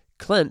 And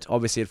Clint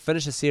obviously had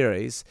finished the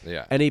series,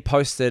 and he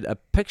posted a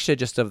picture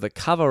just of the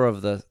cover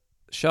of the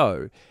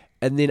show,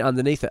 and then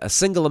underneath it, a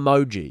single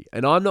emoji.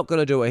 And I'm not going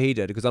to do what he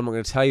did, because I'm not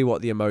going to tell you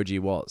what the emoji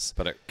was.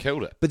 But it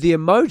killed it. But the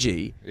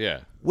emoji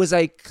was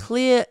a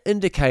clear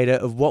indicator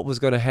of what was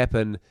going to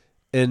happen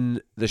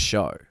in the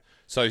show.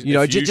 So if you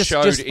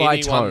showed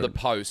anyone the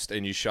post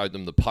and you showed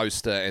them the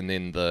poster and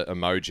then the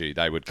emoji,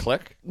 they would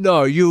click?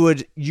 No, you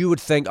would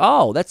think,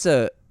 oh, that's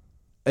just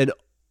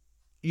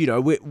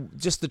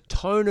the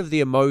tone of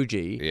the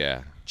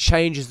emoji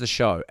changes the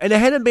show. And it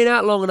hadn't been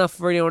out long enough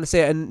for anyone to see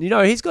it. And,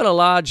 he's got a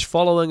large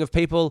following of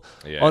people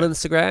on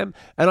Instagram.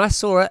 And I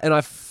saw it, and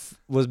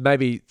was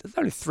maybe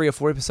only 3 or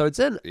 4 episodes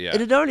in. Yeah. It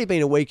had only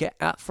been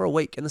out for a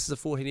week, and this is a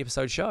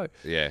 14-episode show.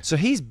 Yeah. So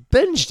he's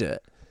binged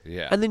it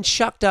and then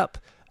chucked up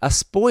a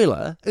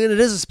spoiler, and it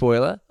is a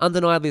spoiler,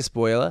 undeniably a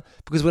spoiler,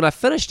 because when I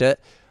finished it,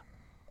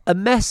 a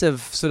massive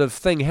sort of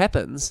thing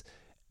happens,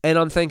 and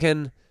I'm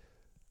thinking,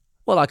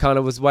 well, I kind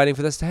of was waiting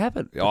for this to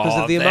happen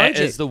because of the emoji. That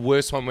is the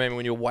worst one, man,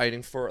 when you're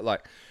waiting for it.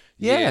 Like,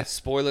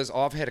 spoilers.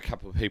 I've had a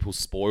couple of people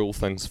spoil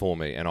things for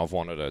me, and I've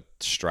wanted a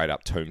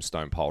straight-up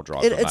tombstone pile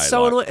drive. It's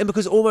so annoying, and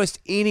because almost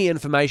any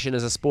information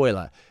is a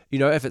spoiler.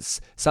 If it's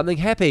something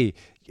happy,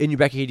 in your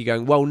back of your head, you're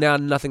going, well, now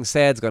nothing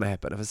sad's going to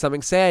happen. If it's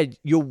something sad,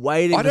 you're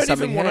waiting for something. I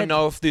don't even want to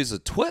know if there's a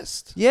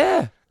twist.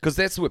 Yeah. Because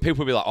that's what people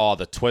will be like, oh,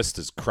 the twist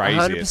is crazy.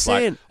 100%. It's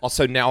like,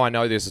 so now I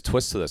know there's a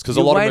twist to this. Because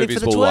a lot of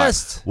movies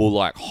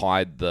will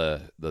hide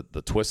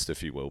the twist,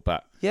 if you will.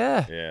 But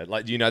yeah,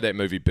 like, do you know that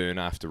movie Burn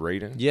After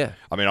Reading? Yeah.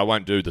 I mean, I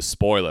won't do the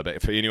spoiler,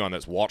 but for anyone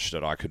that's watched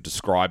it, I could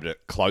describe it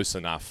close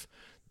enough.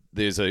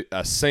 There's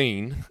a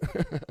scene,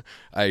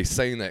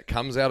 that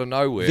comes out of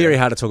nowhere. Very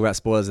hard to talk about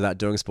spoilers without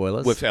doing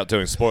spoilers.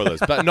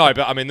 But no,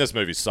 I mean, this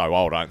movie's so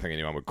old, I don't think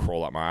anyone would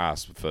crawl up my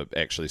ass for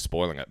actually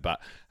spoiling it.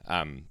 But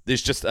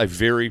there's just a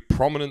very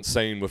prominent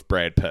scene with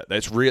Brad Pitt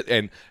that's real,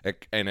 and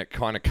it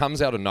kind of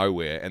comes out of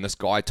nowhere. And this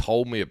guy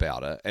told me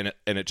about it, and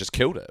it just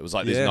killed it. It was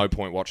like, there's no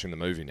point watching the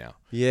movie now.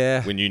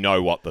 Yeah, when you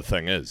know what the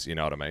thing is, you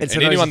know what I mean. And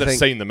anyone that's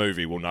seen the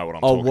movie will know what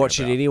I'm talking about. I'll watch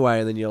it anyway,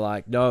 and then you're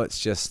like, no, it's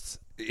just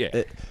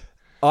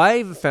I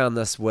even found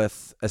this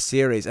with a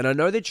series, and I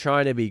know they're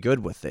trying to be good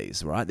with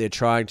these, right? They're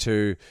trying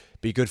to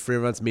be good for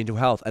everyone's mental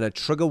health, and a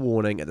trigger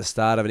warning at the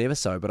start of an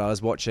episode. But I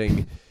was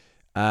watching,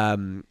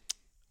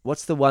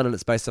 what's the one, and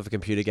it's based off a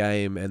computer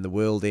game, and the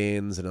world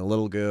ends, and a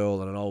little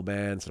girl and an old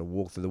man sort of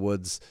walk through the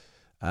woods.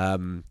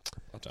 The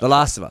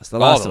Last of Us. The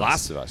Last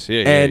of Us.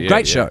 Yeah,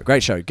 great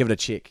show. Give it a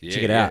check.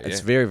 Check it out.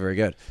 It's very, very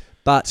good.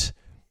 But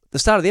the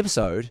start of the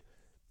episode,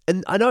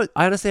 and I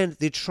understand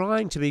they're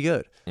trying to be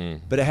good,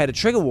 but it had a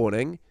trigger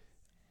warning.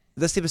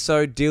 This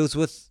episode deals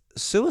with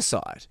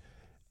suicide.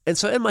 And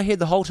so in my head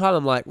the whole time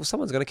I'm like, well,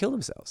 someone's going to kill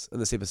themselves in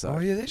this episode. Oh,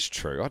 yeah, that's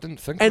true. I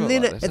didn't think about that.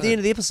 And then at the end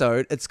of the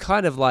episode, it's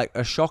kind of like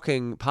a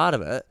shocking part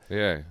of it.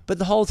 Yeah. But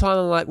the whole time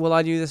I'm like, well,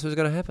 I knew this was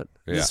going to happen.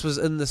 Yeah. This was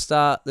in the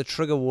start, the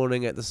trigger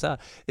warning at the start.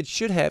 It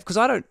should have, because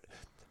I don't,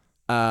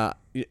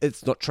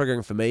 it's not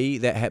triggering for me,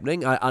 that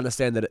happening. I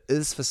understand that it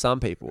is for some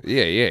people.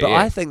 Yeah. But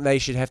I think they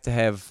should have to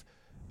have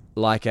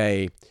like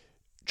a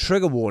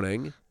trigger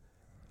warning,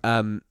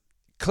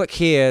 click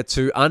here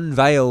to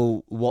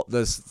unveil what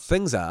those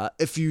things are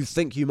if you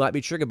think you might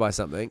be triggered by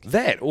something.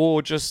 That,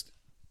 or just,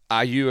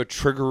 are you a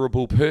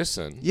triggerable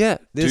person? Yeah.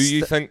 Do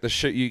you think the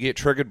shit you get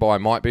triggered by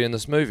might be in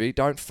this movie?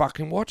 Don't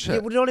fucking watch it. Yeah,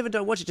 well,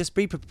 don't watch it. Just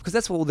be, because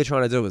that's what all they're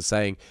trying to do is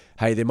saying,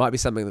 hey, there might be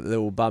something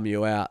that will bum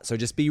you out, so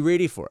just be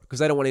ready for it, because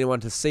they don't want anyone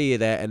to see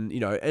that,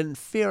 and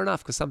fair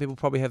enough, because some people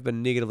probably have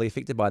been negatively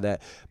affected by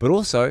that. But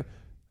also,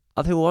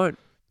 Other people won't.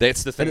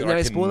 That's the thing that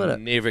I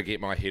can never get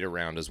my head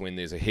around is when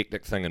there's a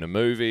hectic thing in a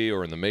movie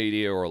or in the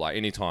media or like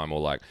any time or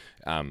like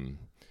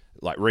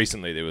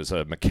recently there was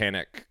a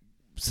mechanic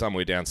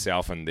somewhere down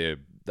south and they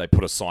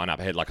put a sign up,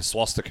 had like a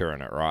swastika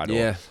in it, right?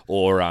 Yeah.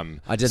 Or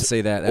I did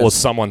see that. Or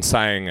someone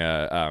saying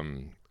a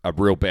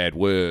real bad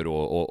word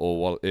or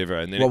whatever.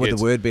 And then what would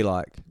the word be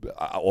like?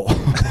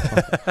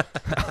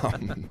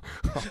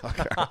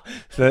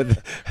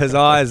 His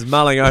eyes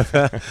mulling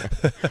over.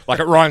 Like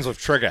it rhymes with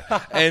trigger.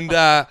 And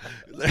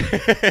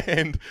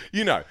and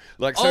you know,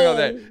 like something like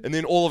that. And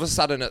then all of a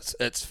sudden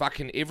it's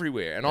fucking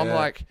everywhere. And I'm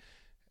like,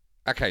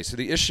 okay, so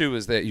the issue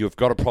is that you've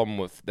got a problem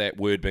with that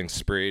word being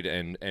spread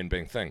and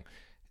being thing.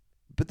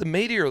 But the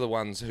media are the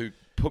ones who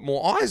put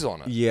more eyes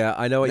on it. Yeah,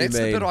 I know what you mean.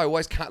 That's the bit I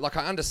always can't... Like,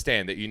 I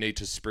understand that you need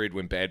to spread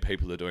when bad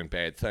people are doing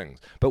bad things.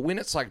 But when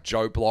it's like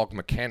Joe Blogg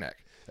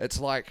mechanic,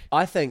 it's like...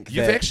 I think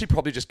you've actually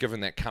probably just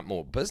given that cunt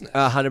more business.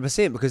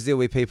 100%, because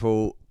there'll be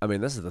people... I mean,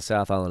 this is the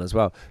South Island as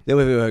well.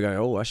 There'll be people who are going,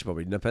 oh, I should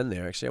probably nip in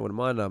there, actually. I wouldn't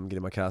mind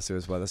getting my car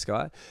serviced by this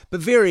guy.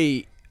 But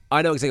I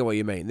know exactly what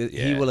you mean.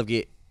 Yeah. He will have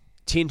get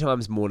 10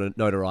 times more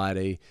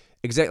notoriety,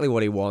 exactly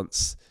what he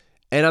wants.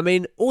 And I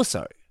mean,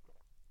 also,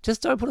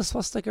 just don't put a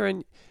swastika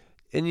on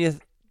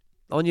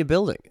your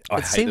building.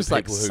 It seems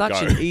like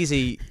such an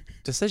easy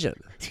decision.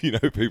 You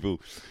know,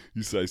 people,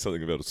 you say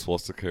something about a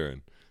swastika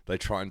and they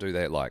try and do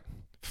that like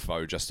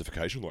faux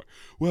justification, like,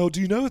 well,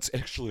 do you know it's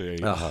actually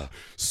a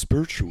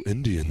spiritual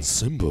Indian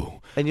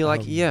symbol? And you're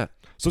like, yeah.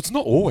 So it's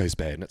not always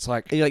bad. And it's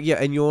like... And you're like,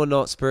 yeah, and you're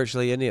not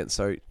spiritually Indian,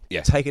 so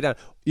take it down.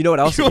 You know what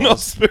else You're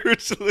not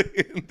spiritually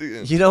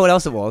Indian. You know what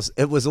else it was?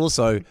 It was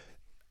also...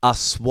 a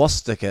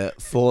swastika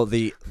for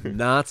the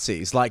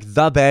Nazis, like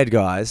the bad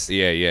guys.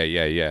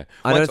 Yeah.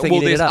 I don't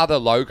think there's other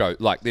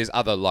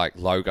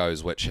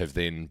logos which have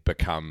then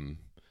become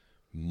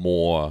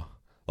more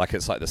like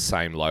it's like the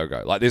same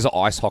logo. Like there's an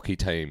ice hockey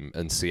team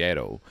in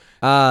Seattle.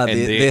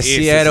 The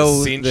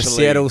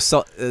Seattle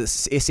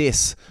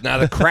SS. No,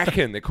 the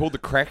Kraken. They're called the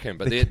Kraken,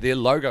 but their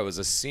logo is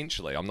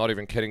essentially, I'm not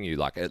even kidding you,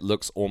 like it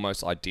looks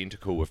almost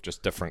identical with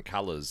just different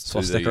colours.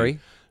 Swastika-y?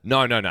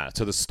 No,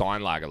 to the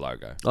Steinlager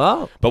logo.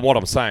 Oh. But what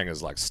I'm saying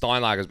is like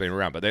Steinlager's been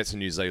around, but that's a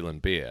New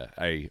Zealand beer,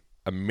 a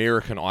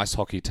American ice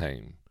hockey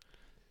team.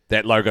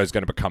 That logo is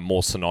going to become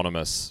more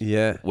synonymous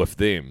with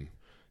them,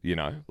 you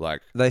know,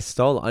 like they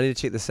stole it. I need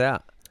to check this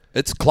out.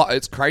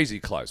 It's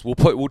crazy close.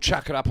 We'll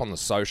chuck it up on the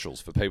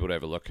socials for people to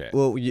have a look at.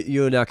 Well,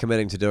 you're now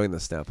committing to doing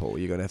this now, Paul.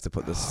 You're going to have to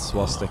put this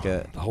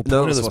swastika. The whole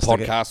point of this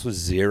podcast was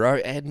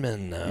zero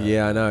admin.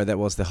 Yeah, I know. That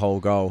was the whole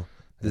goal.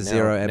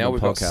 Zero admin podcast. Now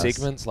we've got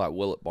segments like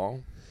Will It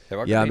Bong. Have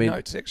I got any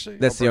notes, actually?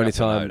 That's the only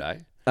time. Note, eh?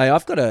 Hey,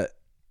 I've got a...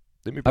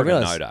 Let me bring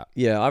a note up.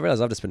 Yeah, I realise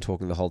I've just been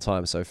talking the whole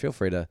time, so feel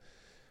free to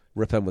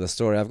rip in with a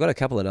story. I've got a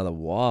couple of other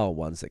wild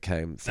ones that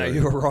came through. No,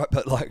 you're right,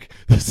 but like,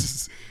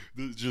 this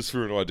is just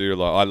for an idea.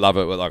 Like, I love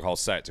it, but like, I'll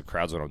say it to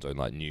crowds when I'm doing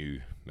like new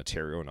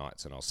material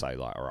nights, and I'll say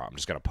like, all right, I'm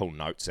just going to pull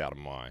notes out of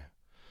my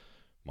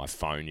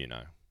phone, you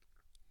know.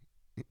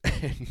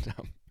 And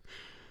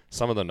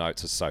some of the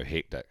notes are so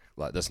hectic.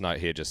 Like this note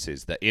here just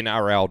says the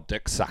NRL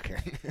dick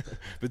sucking.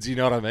 But do you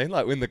know what I mean?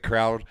 Like when the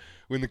camera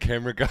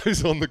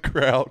goes on the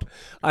crowd.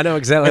 I know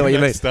exactly what you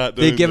mean.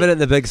 They're giving it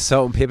the big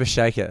salt and pepper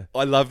shaker.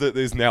 I love that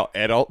there's now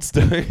adults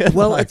doing it.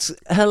 Well, like, it's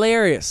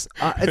hilarious.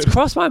 It's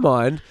crossed my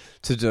mind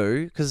to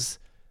do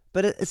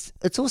but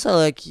it's also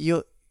like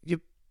your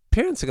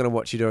parents are going to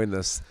watch you doing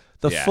this.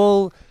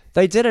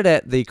 They did it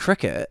at the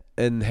cricket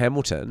in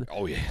Hamilton.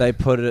 Oh, yeah. They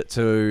put it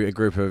to a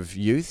group of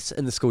youths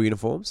in the school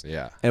uniforms.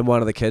 Yeah. And one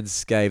of the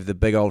kids gave the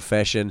big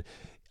old-fashioned...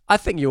 I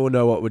think you all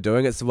know what we're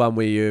doing. It's the one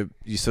where you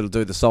sort of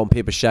do the salt and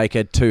pepper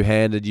shaker,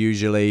 two-handed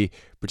usually,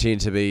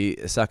 pretend to be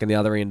sucking the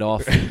other end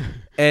off.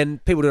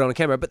 And people do it on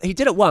camera. But he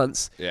did it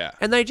once. Yeah.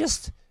 And they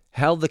just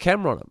held the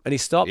camera on him. And he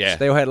stopped. Yeah.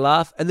 They all had a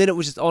laugh. And then it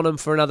was just on him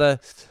for another...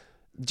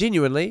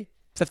 Genuinely...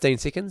 15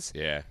 seconds.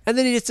 Yeah. And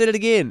then he just did it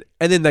again.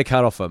 And then they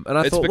cut off him. And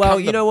I thought, well,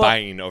 you know what? It's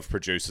become the bane of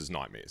producers'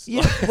 nightmares.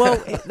 Yeah,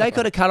 well, they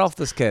could have cut off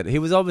this kid. He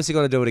was obviously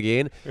going to do it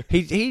again.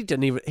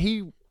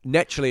 He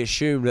naturally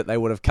assumed that they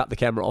would have cut the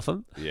camera off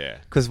him. Yeah.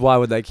 Because why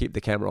would they keep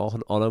the camera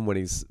on him when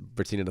he's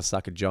pretending to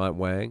suck a giant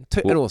wang?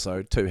 And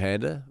also,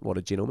 two-hander. What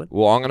a gentleman.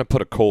 Well, I'm going to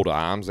put a call to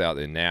arms out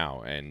there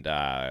now. And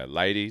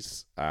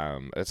ladies,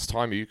 it's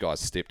time you guys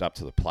stepped up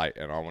to the plate.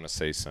 And I want to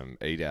see some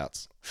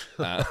eat-outs.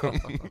 I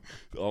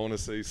want to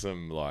see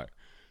some, like...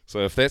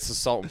 So if that's the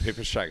salt and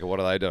pepper shaker, what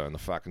are they doing? The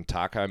fucking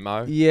taco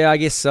mo? Yeah, I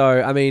guess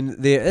so. I mean,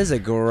 there is a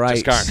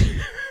great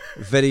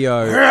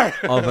video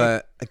of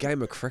a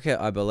game of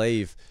cricket, I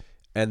believe,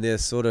 and they're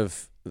sort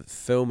of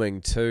filming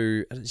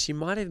too. And she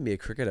might even be a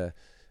cricketer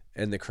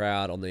in the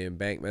crowd on the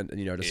embankment,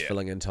 and just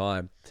filling in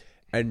time.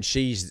 And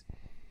she's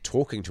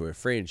talking to her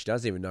friend. She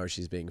doesn't even know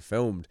she's being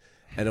filmed,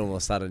 and all of a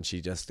sudden she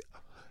just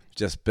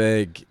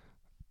big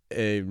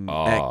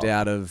act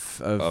out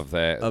of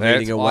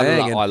eating a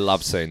wang. I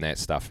love seeing that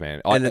stuff,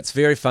 man. And it's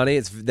very funny.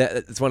 It's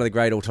one of the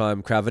great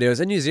all-time crowd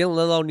videos in New Zealand,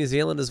 little old New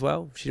Zealand as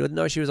well. She didn't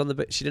know she was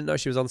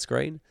on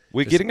screen.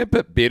 We're getting a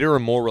bit better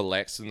and more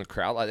relaxed in the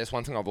crowd. Like that's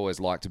one thing I've always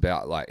liked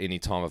about like any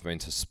time I've been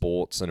to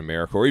sports in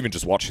America or even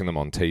just watching them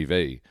on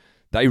TV.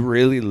 They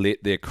really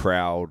let their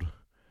crowd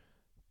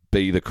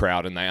be the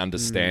crowd, and they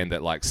understand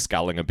that like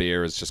sculling a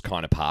beer is just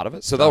kind of part of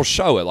it. So they'll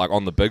show it like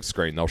on the big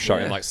screen. They'll show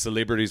it, and like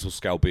celebrities will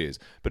scull beers.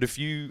 But if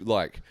you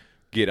like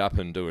get up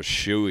and do a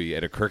shoey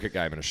at a cricket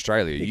game in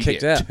Australia, you get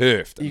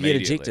turfed. You get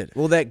ejected.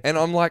 Well, and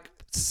I'm like,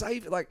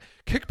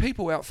 kick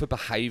people out for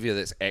behaviour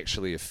that's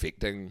actually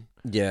affecting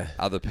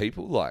other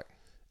people. Like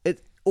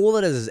all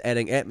it is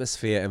adding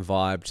atmosphere and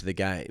vibe to the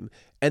game.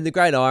 And the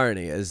great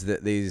irony is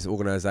that these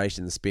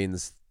organisations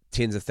spend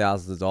tens of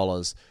thousands of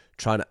dollars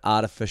trying to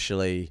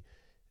artificially.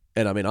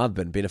 And I mean, I've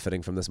been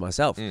benefiting from this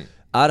myself,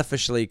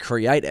 artificially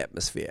create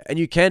atmosphere. And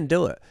you can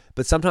do it.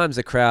 But sometimes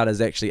the crowd is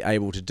actually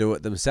able to do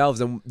it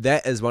themselves. And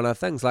that is one of the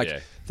things.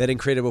 Like that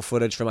incredible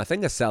footage from, I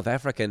think, a South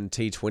African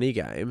T20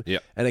 game.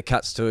 Yep. And it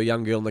cuts to a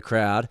young girl in the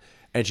crowd.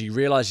 And she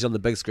realises she's on the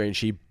big screen.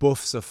 She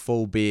boofs a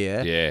full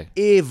beer. Yeah.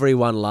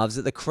 Everyone loves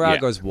it. The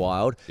crowd goes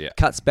wild. Yeah.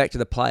 Cuts back to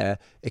the player.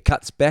 It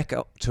cuts back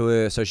up to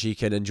her so she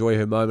can enjoy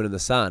her moment in the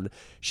sun.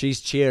 She's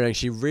cheering.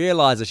 She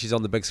realises she's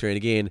on the big screen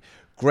again.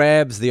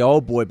 Grabs the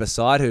old boy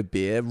beside her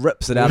beer,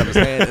 rips it out of his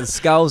hand, and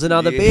sculls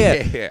another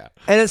beer. Yeah.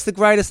 And it's the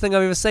greatest thing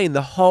I've ever seen.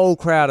 The whole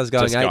crowd is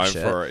going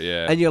apeshit. For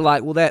it, And you're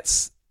like, well,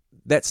 that's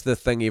the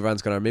thing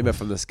everyone's going to remember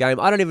from this game.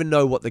 I don't even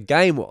know what the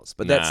game was,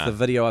 but that's the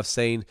video I've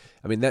seen.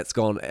 I mean, that's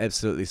gone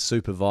absolutely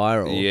super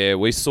viral. Yeah,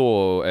 we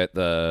saw at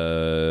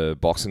the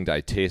Boxing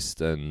Day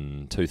test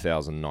in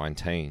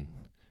 2019,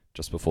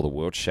 just before the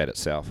world shat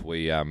itself.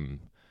 We at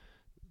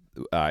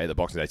the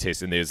Boxing Day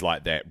test, and there's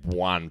like that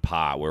one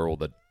part where all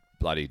the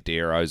bloody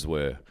Deros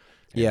were.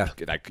 Yeah.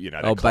 They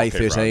Bay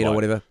 13 or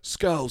whatever.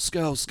 Skull.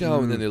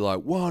 And then they're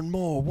like, one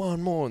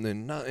more. And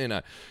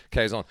then,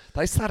 carries on.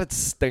 They started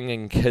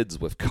stinging kids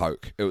with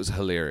Coke. It was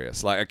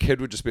hilarious. Like, a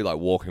kid would just be, like,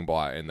 walking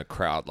by in the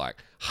crowd, like,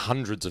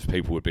 hundreds of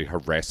people would be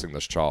harassing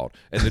this child.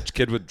 And the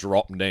kid would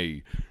drop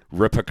knee,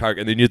 rip a Coke,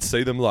 and then you'd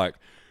see them, like,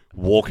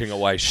 walking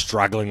away,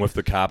 struggling with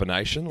the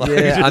carbonation. Like,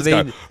 yeah, I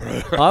mean,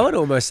 I would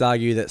almost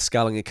argue that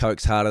sculling a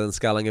Coke's harder than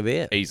sculling a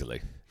beer.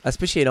 Easily.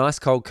 Especially an ice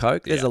cold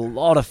Coke. There's a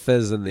lot of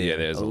fizz in there. Yeah,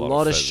 there's a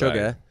lot of fizz,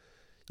 sugar.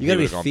 You got to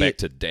be gone back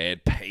to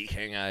dad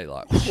peaking,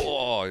 Like,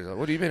 oh, he's like,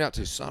 what have you been up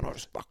to, son? I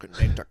just fucking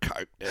necked a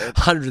Coke, Dad.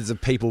 Hundreds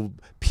of people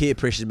peer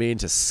pressured me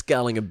into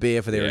sculling a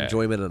beer for their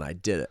enjoyment, and I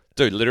did it.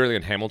 Dude, literally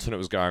in Hamilton, it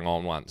was going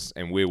on once,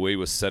 and where we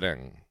were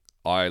sitting,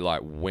 I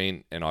like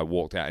went and I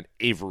walked out, and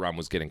everyone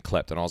was getting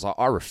clipped, and I was like,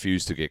 I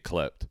refuse to get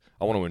clipped.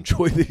 I want to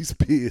enjoy these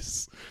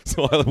beers.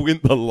 So I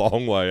went the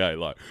long way,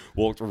 like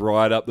walked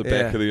right up the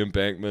back of the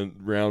embankment,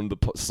 round the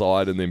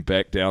side, and then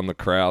back down the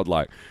crowd,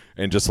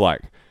 and just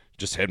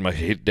had my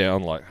head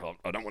down, like,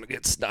 I don't want to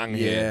get stung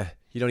here. Yeah,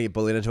 you don't get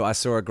bullied into it. I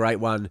saw a great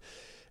one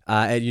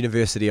at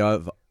University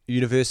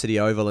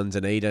Oval in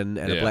Dunedin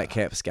at a Black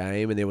Caps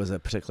game, and there was a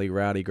particularly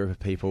rowdy group of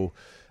people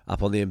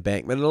up on the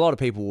embankment, and a lot of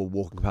people were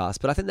walking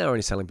past, but I think they were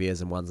only selling beers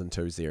in ones and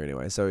twos there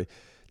anyway, so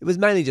it was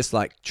mainly just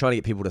like trying to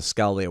get people to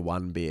scull their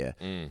one beer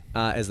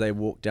as they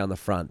walked down the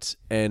front.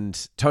 And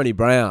Tony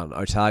Brown,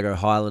 Otago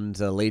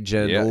Highlander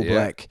legend, All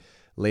Black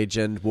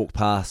legend, walked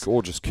past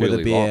gorgeous with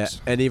a beer,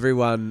 locks. and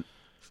everyone,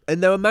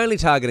 and they were mainly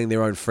targeting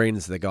their own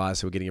friends, the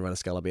guys who were getting around a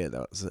scull a beer.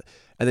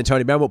 And then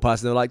Tony Brown walked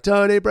past, and they were like,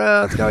 Tony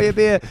Brown, scull your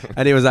beer.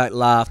 And he was like,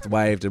 laughed,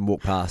 waved, and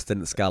walked past,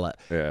 didn't scull it.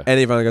 Yeah. And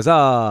everyone goes,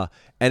 ah.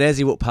 And as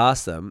he walked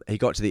past them, he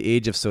got to the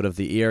edge of sort of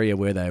the area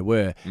where they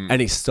were, and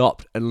he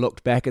stopped and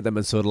looked back at them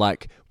and sort of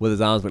like, with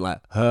his arms went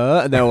like,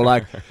 huh? And they were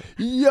like,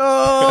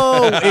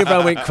 yo!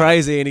 Everyone went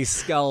crazy, and he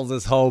sculls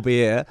his whole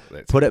beer,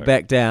 put it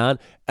back down,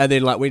 and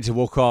then like went to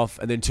walk off,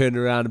 and then turned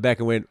around and back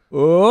and went,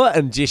 oh,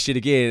 and gestured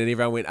again, and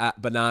everyone went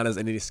bananas,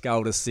 and then he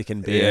sculled his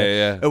second beer.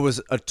 Yeah. It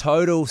was a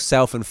total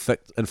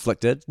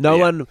self-inflicted. No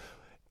one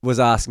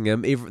was asking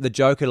him. The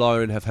joke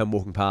alone of him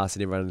walking past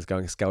and everyone was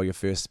going, scull your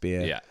first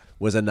beer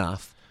was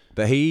enough.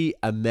 But he,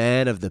 a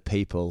man of the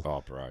people,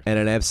 and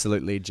an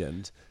absolute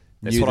legend.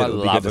 That's what I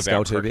love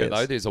about cricket,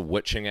 though. There's a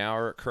witching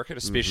hour at cricket,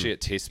 especially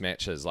at test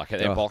matches. Like at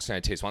that Boxing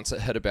Day test, once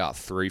it hit about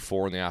 3,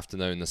 4 in the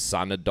afternoon, the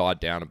sun had died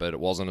down a bit. It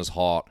wasn't as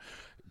hot.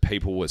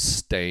 People were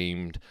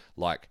steamed.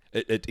 Like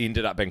it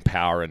ended up being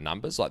power in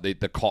numbers. Like the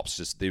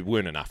cops there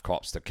weren't enough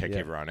cops to kick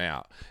everyone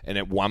out. And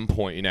at one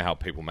point, you know how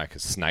people make a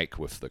snake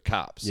with the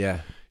cups. Yeah.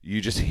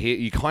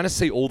 You kind of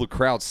see all the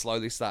crowd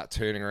slowly start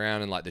turning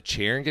around and like the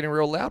cheering getting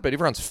real loud, but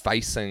everyone's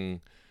facing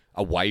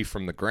away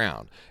from the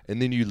ground.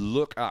 And then you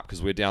look up,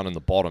 because we're down in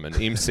the bottom, and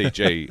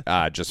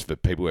MCG, just for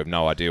people who have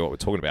no idea what we're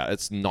talking about,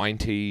 it's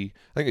 90,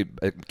 I think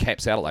it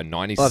caps out at like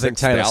 96,000. I think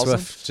Taylor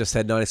Swift just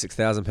had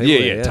 96,000 people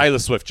Yeah. Taylor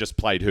Swift just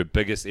played her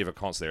biggest ever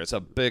concert there. It's a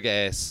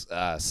big-ass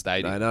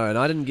stadium. I know, and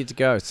I didn't get to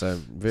go, so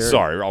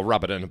Sorry, I'll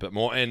rub it in a bit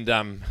more.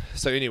 And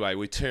so anyway,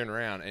 we turn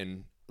around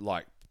and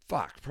like,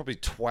 probably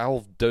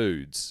 12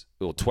 dudes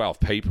or 12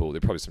 people, there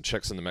are probably some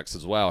chicks in the mix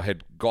as well,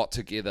 had got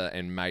together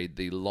and made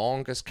the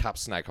longest cup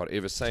snake I'd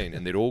ever seen.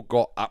 And they'd all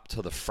got up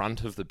to the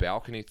front of the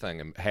balcony thing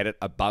and had it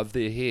above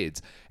their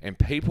heads. And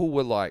people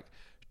were like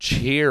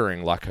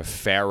cheering like a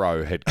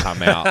pharaoh had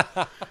come out.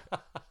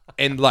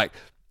 And like,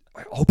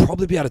 I'll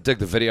probably be able to dig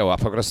the video up.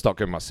 I've got to stop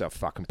giving myself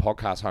fucking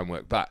podcast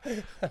homework. But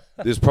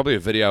there's probably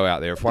a video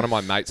out there. If one of my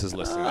mates is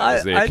listening,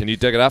 can you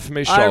dig it up for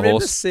me? I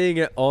remember seeing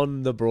it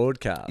on the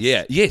broadcast.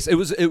 Yeah, yes, it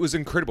was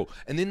incredible.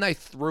 And then they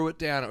threw it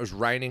down. It was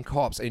raining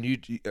cups, and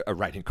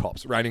raining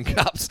cups,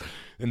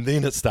 and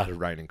then it started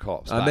raining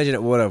cops. I imagine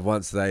it would have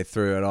once they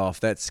threw it off.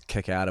 That's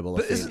kick-outable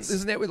offence.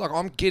 Isn't that weird? Like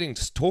I'm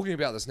just talking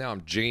about this now.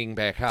 I'm G'ing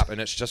back up, and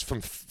it's just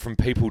from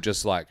people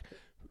just like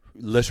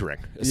littering,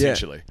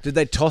 essentially. Yeah. Did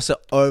they toss it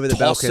over the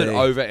balcony? Toss it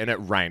over and it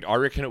rained. I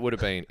reckon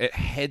it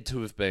had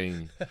to have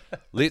been,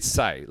 let's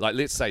say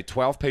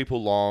 12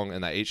 people long,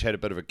 and they each had a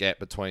bit of a gap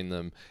between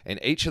them. And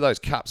each of those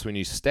cups, when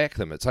you stack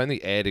them, it's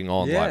only adding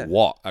on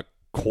a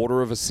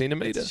quarter of a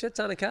centimetre? It's a shit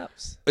ton of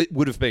cups. It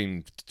would have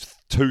been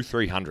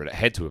 200-300. It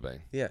had to have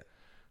been. Yeah.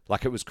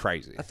 Like, it was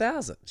crazy.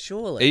 1,000,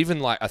 surely. Even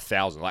like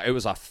 1,000. Like, it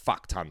was a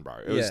fuck ton, bro.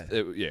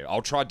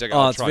 I'll try digging.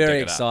 It's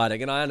very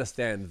exciting, and I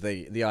understand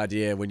the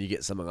idea when you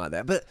get something like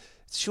that. But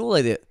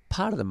surely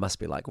part of them must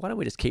be like, why don't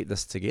we just keep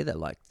this together?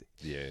 Like,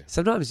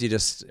 sometimes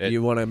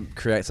you want to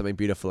create something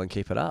beautiful and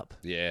keep it up.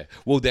 Yeah.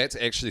 Well, that's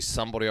actually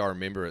somebody I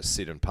remember at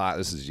Seddon Park.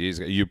 This is years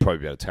ago. You'd probably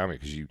be able to tell me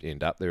because you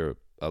end up there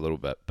a little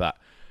bit. But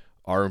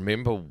I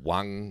remember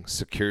one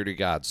security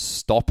guard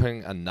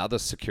stopping another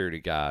security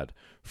guard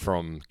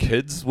from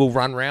kids will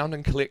run around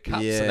and collect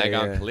cups, and they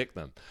go and collect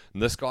them.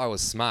 And this guy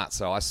was smart,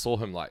 so I saw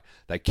him like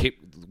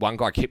one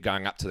guy kept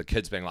going up to the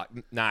kids being like,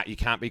 nah, you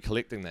can't be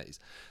collecting these.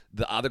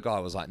 The other guy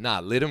was like, nah,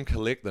 let him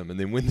collect them, and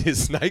then when their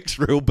snake's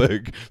real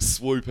big,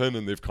 swoop in,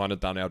 and they've kind of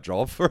done our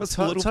job for us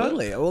a little bit.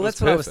 Totally. Well, that's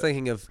what I was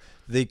thinking of,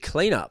 the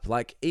cleanup,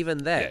 like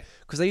even that,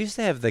 because they used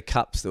to have the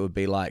cups that would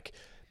be like,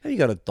 maybe you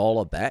got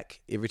 $1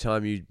 back every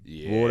time you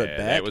brought it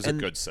back. It was a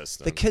good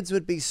system. The kids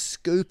would be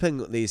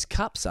scooping these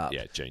cups up,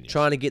 genius,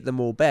 trying to get them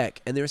all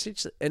back. And they're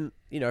essentially, and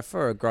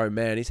for a grown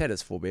man, he's had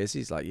his 4 beers.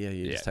 He's like,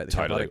 just take the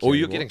cup out. Or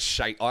you're getting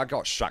I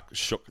got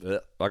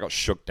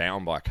shook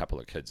down by a couple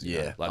of kids.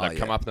 They'd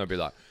come up and they'd be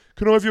like,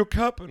 "Can I have your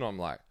cup?" And I'm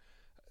like,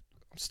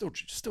 I'm still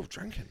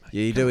drinking, mate.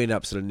 Yeah, you do end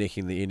up sort of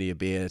necking the end of your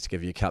beer to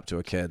give your cup to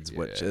a kid,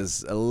 which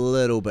is a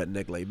little bit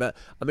niggly. But,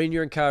 I mean,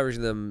 you're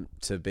encouraging them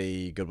to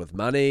be good with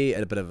money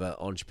and a bit of an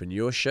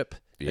entrepreneurship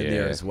in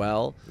there as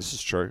well. This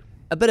is true.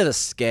 A bit of a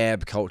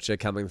scab culture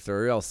coming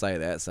through, I'll say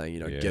that, saying,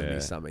 give me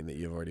something that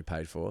you've already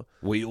paid for.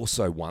 We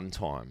also, one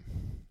time,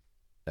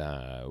 we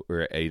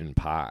were at Eden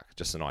Park,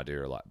 just an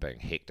idea of like being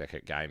hectic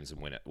at games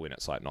and when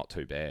it's like not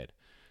too bad.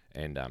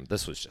 And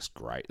this was just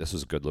great. This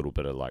was a good little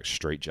bit of like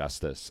street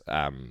justice.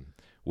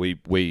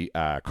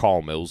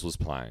 Kyle Mills was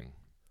playing,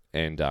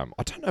 and I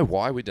don't know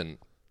why we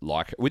didn't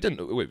like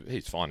it.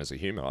 He's fine as a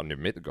human. I've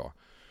never met the guy,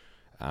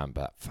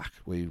 but fuck,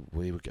 we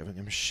were giving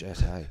him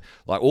shit. Hey,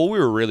 like all we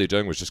were really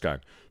doing was just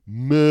going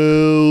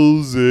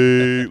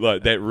Millsy,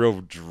 like that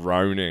real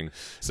droning.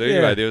 So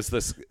anyway, there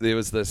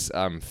was this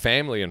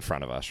family in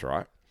front of us,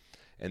 right,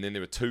 and then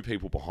there were 2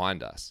 people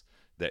behind us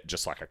that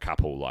just like a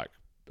couple, like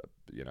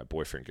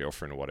boyfriend,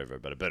 girlfriend, or whatever,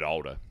 but a bit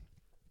older.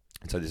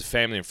 So there's a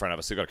family in front of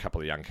us. They've got a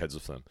couple of young kids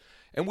with them.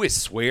 And we're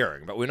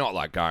swearing, but we're not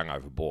like going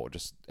overboard,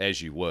 just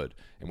as you would.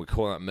 And we're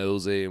calling up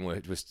Millsy, and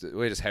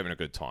we're just having a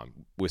good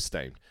time. We're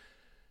steamed.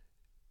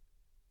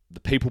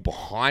 The people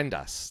behind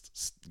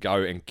us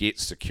go and get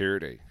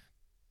security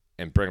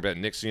and bring about.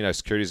 Next thing you know,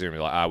 security's going to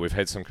be like, we've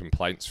had some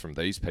complaints from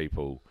these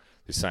people.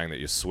 They're saying that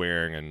you're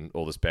swearing and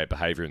all this bad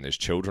behaviour, and there's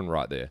children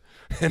right there.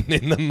 And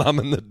then the mum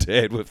and the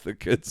dad with the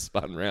kids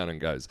spun around and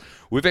goes,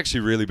 we've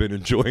actually really been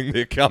enjoying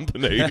their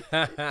company.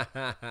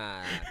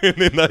 And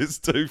then those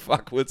 2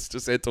 fuckwits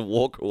just had to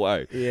walk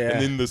away. Yeah.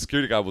 And then the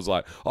security guard was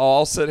like,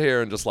 I'll sit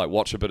here and just like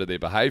watch a bit of their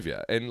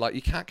behaviour. And like,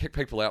 you can't kick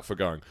people out for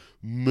going,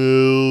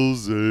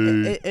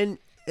 Millsy. And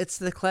it's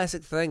the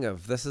classic thing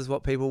of, this is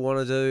what people want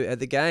to do at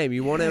the game.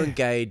 You want to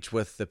engage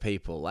with the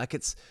people. Like,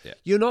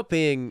 you're not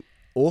being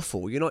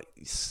awful. You're not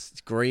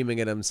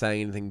screaming at them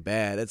saying anything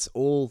bad. It's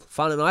all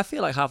fun, and I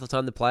feel like half the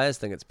time the players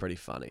think it's pretty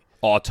funny.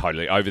 Oh,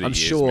 totally. Over the years,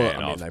 sure,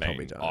 man,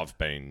 I've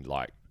been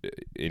like,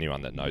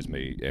 anyone that knows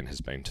me and has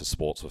been to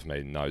sports with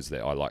me knows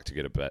that I like to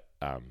get a bit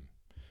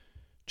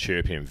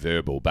chirpy and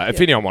verbal. But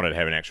if anyone wanted to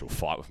have an actual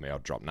fight with me,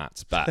 I'd drop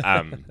nuts. But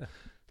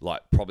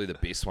like probably the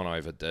best one I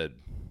ever did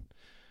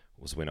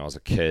was when I was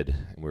a kid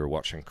and we were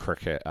watching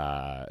cricket.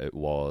 It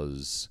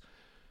was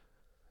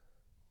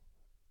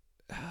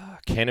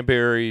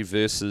Canterbury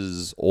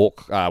versus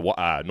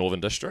Northern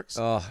Districts.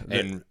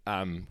 And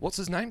what's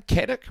his name?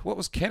 Caddick? What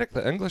was Caddick,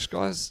 the English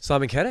guys?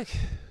 Simon Caddick?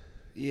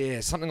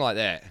 Yeah, something like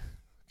that.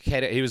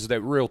 Caddick, he was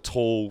that real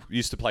tall,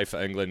 used to play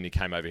for England, and he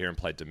came over here and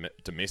played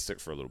domestic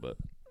for a little bit.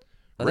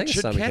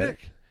 Richard Caddick?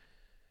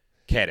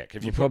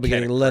 Caddick. You're probably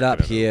getting lit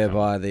up here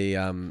by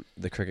the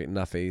cricket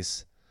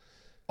nuffies.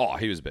 Oh,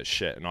 he was a bit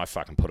shit, and I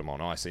fucking put him on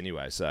ice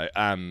anyway. So,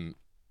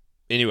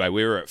 Anyway,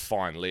 we were at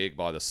Fine Leg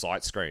by the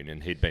sight screen,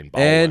 and he'd been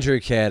bowling. Andrew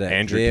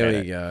Caddick.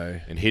 There we go.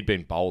 And he'd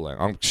been bowling.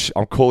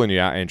 I'm calling you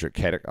out, Andrew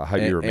Caddick. I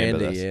hope you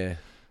remember Andy, this. Yeah.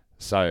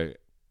 So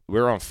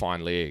we're on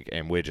Fine Leg,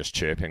 and we're just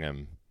chirping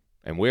him,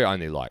 and we're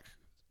only like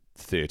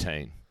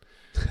 13,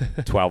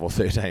 12 or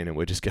 13, and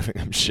we're just giving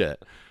him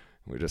shit.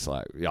 We're just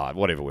like, yeah,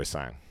 whatever we're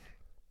saying.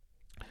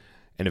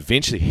 And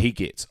eventually he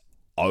gets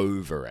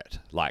over it.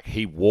 Like,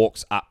 he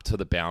walks up to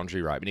the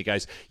boundary rope and he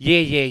goes,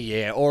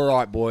 yeah, all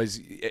right, boys.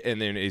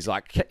 And then he's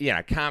like,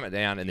 calm it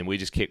down. And then we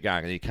just keep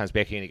going. And he comes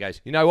back in and he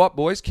goes, you know what,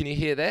 boys? Can you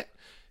hear that?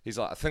 He's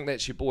like, I think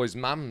that's your boy's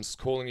mum's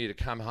calling you to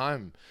come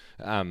home.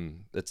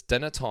 It's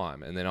dinner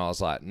time. And then I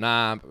was like,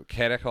 nah,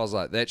 Caddick. I was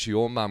like, that's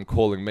your mum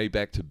calling me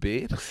back to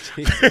bed.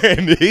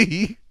 And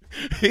he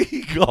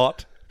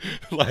got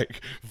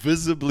like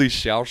visibly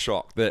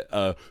shell-shocked that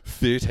a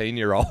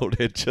 13-year-old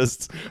had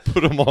just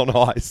put him on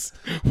ice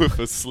with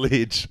a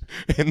sledge,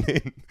 and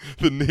then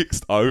the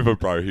next over,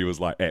 bro, he was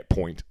like at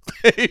point.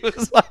 He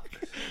was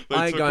like,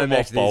 I ain't going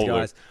back to these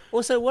guys.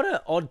 Also, what an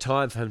odd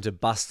time for him to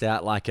bust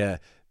out like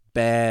a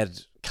bad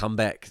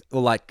comeback,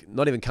 or like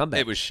not even comeback.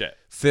 It was shit.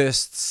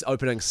 First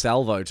opening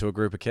salvo to a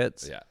group of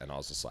kids. Yeah, and I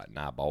was just like,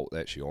 nah, Bolt,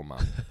 that's your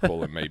mum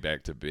calling me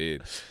back to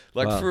bed.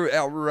 Like, through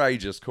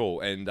outrageous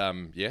call. And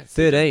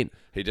 13.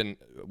 He didn't,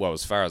 well,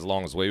 as far as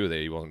long as we were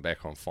there, he wasn't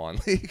back on Fine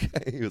Leg.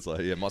 He was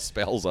like, yeah, my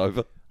spell's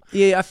over.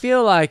 Yeah, I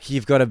feel like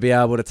you've got to be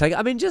able to take,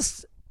 I mean,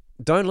 just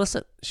don't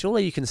listen.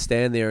 Surely you can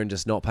stand there and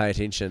just not pay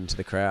attention to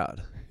the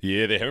crowd.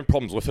 Yeah, they're having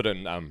problems with it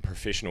in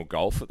professional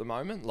golf at the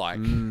moment. Like,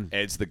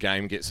 as the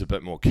game gets a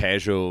bit more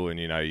casual and,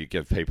 you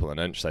give people an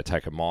inch, they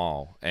take a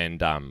mile. And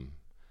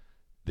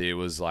there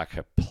was like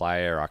a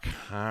player, I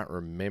can't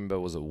remember,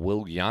 was it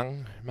Will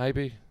Young,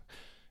 maybe?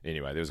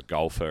 Anyway, there was a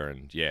golfer,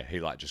 and he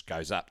like just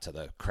goes up to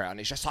the crowd and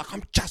he's just like,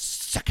 I'm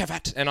just sick of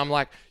it. And I'm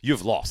like,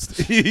 you've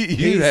lost.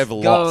 You have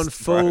lost. Gone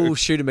full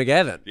Shooter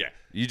McGavin. Yeah.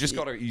 You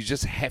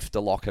just have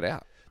to lock it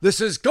out. This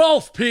is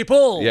golf,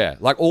 people. Yeah.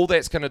 Like, all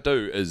that's going to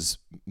do is,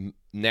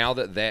 now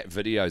that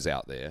video's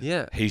out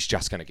there, he's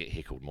just going to get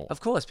heckled more.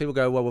 Of course, people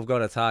go, well, we've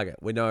got a target.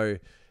 We know,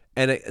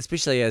 and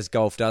especially as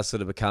golf does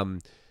sort of become,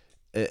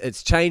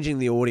 it's changing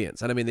the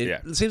audience. And I mean,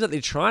 it seems like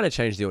they're trying to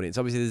change the audience.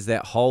 Obviously, there's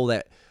that hole,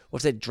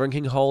 what's that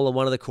drinking hole on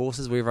one of the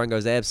courses where everyone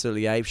goes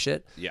absolutely ape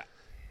shit. Yeah.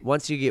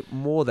 Once you get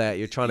more of that,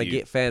 you're trying to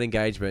get fan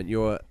engagement.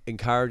 You're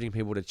encouraging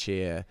people to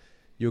cheer.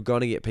 You're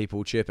going to get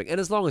people chirping. And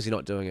as long as you're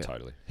not doing it.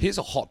 Totally. Here's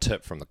a hot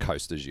tip from the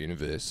Coasters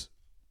universe.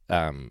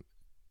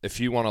 If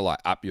you want to like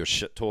up your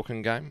shit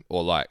talking game,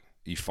 or like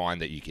you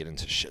find that you get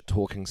into shit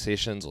talking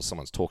sessions, or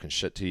someone's talking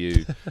shit to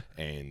you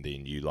and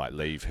then you like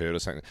leave hurt or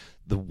something,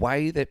 the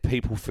way that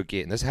people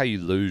forget, and this is how you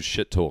lose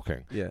shit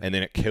talking, and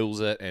then it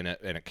kills it, and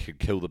it can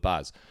kill the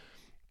buzz.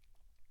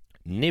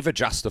 Never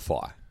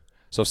justify.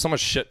 So if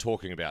someone's shit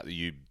talking about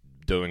you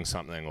doing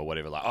something or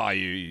whatever, like, oh,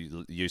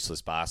 you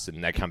useless bastard,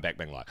 and they come back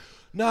being like,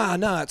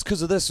 nah, it's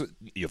because of this,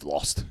 you've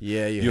lost.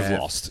 Yeah, you've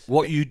lost.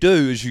 What you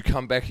do is you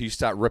come back and you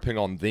start ripping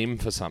on them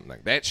for something.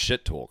 That's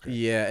shit talking.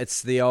 Yeah,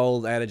 it's the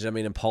old adage. I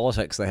mean, in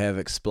politics, they have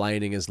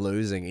explaining is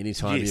losing.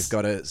 Anytime you've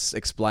got to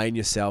explain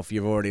yourself,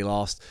 you've already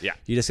lost. Yeah.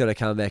 You just got to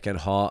come back in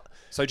hot.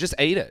 So just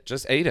eat it.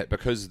 Just eat it,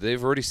 because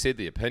they've already said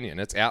the opinion.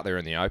 It's out there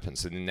in the open.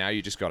 So now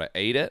you just got to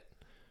eat it,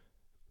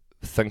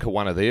 think of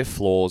one of their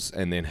flaws,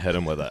 and then hit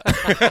them with it.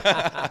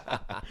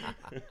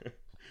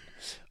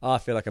 I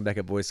feel like I'm back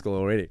at boys' school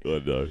already. I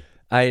know.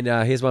 Hey,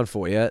 now here's one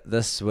for you.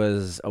 This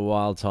was a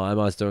wild time.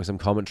 I was doing some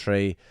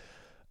commentary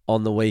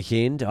on the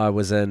weekend. I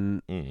was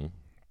in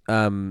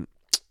the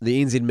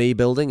NZME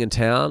building in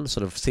town,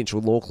 sort of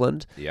central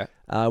Auckland. Yeah.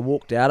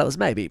 Walked out. It was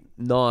maybe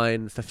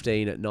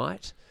 9:15 at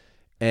night,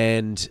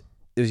 and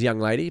there was a young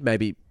lady,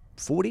 maybe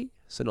 40,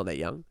 so not that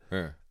young.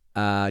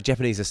 Yeah.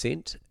 Japanese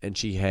descent, and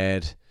she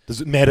had. Does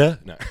it matter?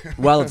 No.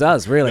 Well, it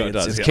does, really. No,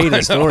 it's key to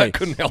the story. I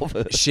couldn't help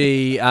it.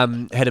 She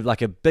had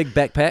like a big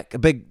backpack, a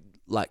big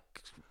like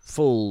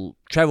full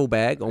travel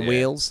bag on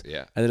wheels,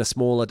 and then a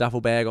smaller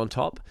duffel bag on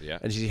top. Yeah.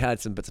 And she had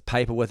some bits of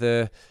paper with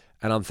her,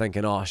 and I'm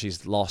thinking, oh,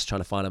 she's lost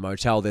trying to find a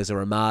motel. There's a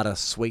Ramada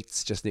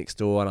Suites just next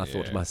door, and I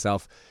thought to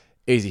myself,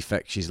 easy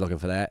fix, she's looking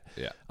for that.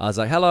 Yeah. I was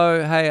like,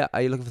 hello, hey,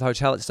 are you looking for the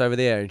hotel? It's just over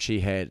there. And she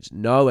had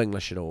no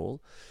English at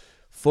all,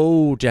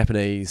 full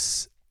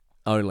Japanese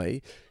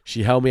only.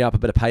 She held me up a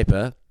bit of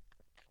paper,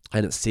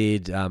 and it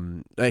said,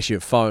 actually a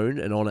phone,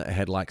 and on it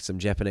had like some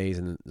Japanese,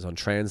 and it was on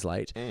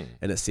Translate,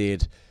 and it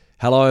said,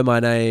 hello, my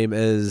name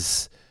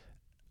is,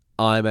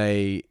 I'm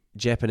a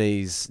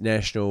Japanese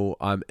national,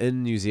 I'm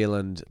in New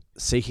Zealand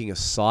seeking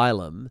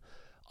asylum,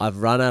 I've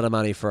run out of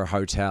money for a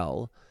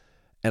hotel,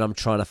 and I'm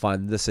trying to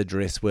find this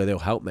address where they'll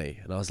help me.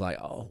 And I was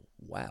like, oh,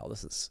 wow,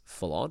 this is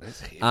full on.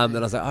 And I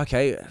was like,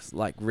 okay,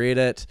 like read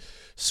it,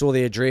 saw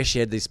the address, she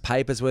had these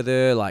papers with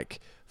her, like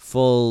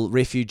full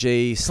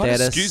refugee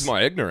status. Excuse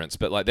my ignorance,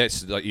 but like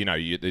that's like,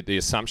 the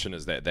assumption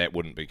is that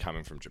wouldn't be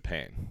coming from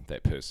Japan,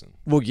 that person.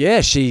 Well, yeah,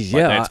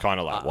 that's kind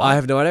of like, I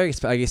have no idea.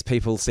 I guess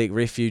people seek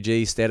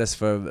refugee status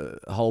for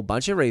a whole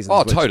bunch of reasons.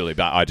 Oh, totally.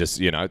 But I just,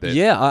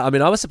 I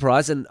mean, I was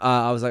surprised, and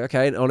I was like,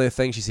 okay. And on her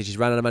thing, she said she's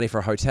run out of money for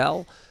a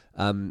hotel.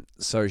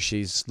 So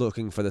she's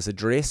looking for this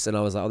address, and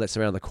I was like, oh, that's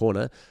around the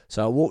corner.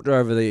 So I walked her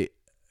over the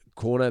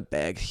corner,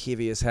 bag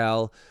heavy as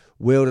hell,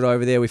 wheeled it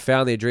over there. We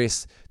found the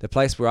address. The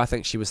place where I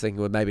think she was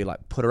thinking would maybe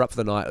like put her up for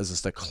the night was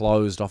just a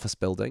closed office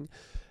building.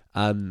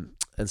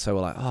 And so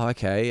we're like, oh,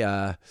 okay,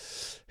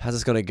 how's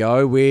this going to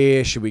go?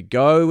 Where should we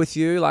go with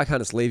you? Like, I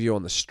can't just leave you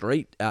on the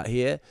street out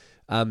here.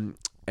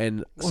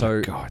 And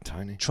so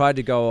Tony. Tried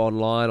to go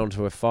online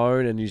onto her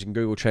phone and using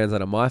Google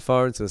Translate on my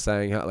phone. So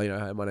saying,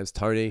 hey, my name's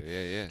Tony.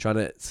 Yeah. Trying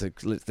to,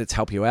 let's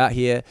help you out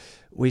here.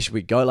 Where should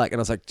we go? Like, and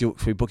I was like,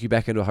 should we book you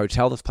back into a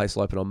hotel? This place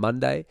will open on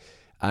Monday.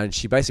 And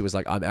she basically was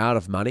like, I'm out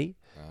of money.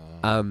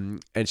 And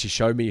she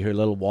showed me her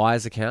little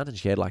Wise account, and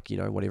she had like,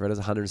 whatever it is,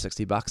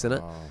 $160 in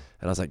it. And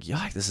I was like,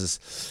 yikes, this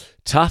is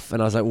tough.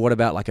 And I was like, what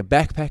about like a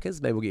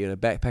backpackers? Maybe we'll get you in a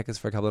backpackers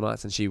for a couple of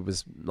nights. And she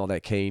was not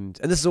that keen.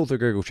 And this is all through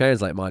Google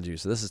Translate, mind you.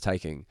 So this is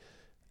taking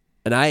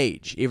an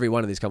age, every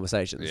one of these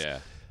conversations. Yeah.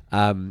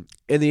 In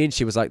the end,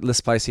 she was like,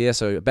 this place here,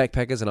 so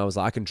backpackers. And I was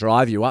like, I can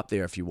drive you up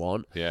there if you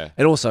want. Yeah.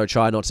 And also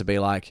try not to be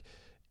like,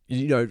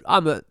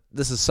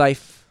 this is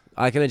safe.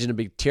 I can imagine it'd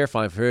be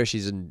terrifying for her.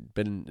 She's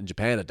been in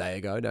Japan a day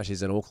ago. Now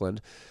she's in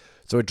Auckland.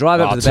 So we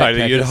drive up to the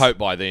backpackers. You'd hope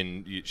by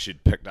then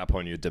she'd picked up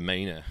on your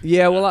demeanour.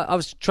 Yeah, well, I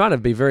was trying to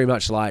be very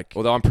much like...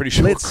 Although I'm pretty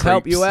sure let's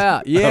help you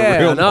out.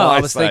 Yeah, no,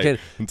 I was thinking...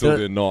 Until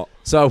they're not.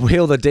 So I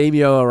wheeled the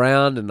Demio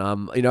around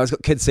and, it's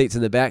got kid seats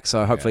in the back,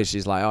 so hopefully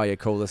she's like, oh, yeah,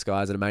 cool, this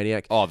guy's a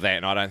maniac. Oh, that,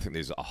 and I don't think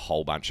there's a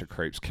whole bunch of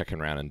creeps kicking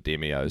around in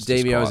Demios.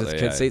 Demios with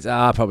kid seats?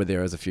 Probably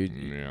there is a few.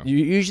 Yeah.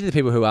 Usually the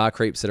people who are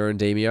creeps that are in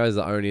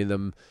Demios are only in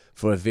them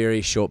for a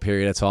very short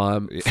period of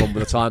time, from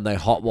the time they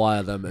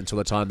hotwire them until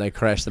the time they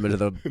crash them into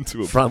the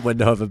front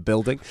window of a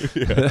building.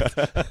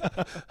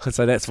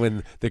 So that's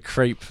when the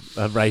creep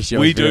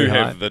ratio is very high. We do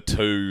have the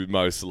two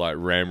most like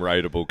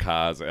ram-rateable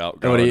cars out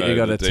going. You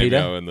got a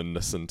Tita and the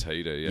Nissan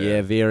Tita.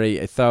 Yeah,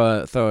 very.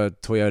 Throw a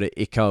Toyota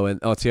Echo and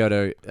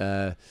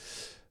Toyota.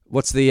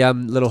 What's the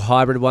little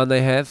hybrid one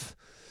they have?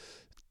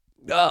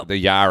 Oh,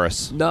 the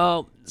Yaris.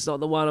 No, it's not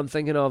the one I'm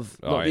thinking of.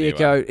 Not the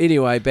Echo.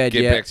 Anyway, bad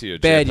yarn. Get back to your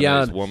bad Japanese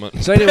yarn.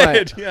 Woman. So anyway,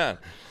 bad yarn.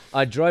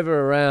 I drove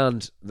her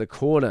around the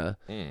corner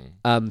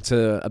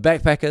to a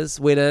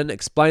backpackers, went in,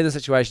 explained the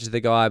situation to the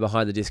guy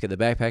behind the desk at the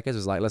backpackers,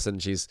 was like, listen,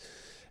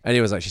 and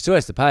he was like, she still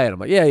has to pay it. I'm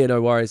like, yeah,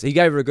 no worries. He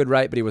gave her a good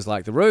rate, but he was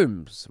like, the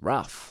room's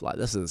rough. Like,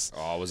 this is...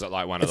 Oh, was it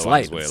like one of the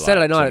ones where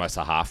Saturday night, it's almost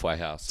a halfway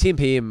house? 10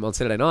 p.m. on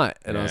Saturday night.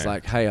 And I was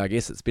like, hey, I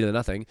guess it's better than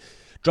nothing.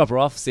 Drop her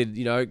off, said,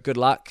 good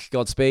luck,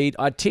 Godspeed.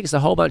 I texted a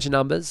whole bunch of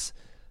numbers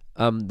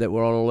that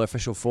were on all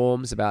official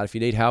forms about if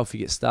you need help, if you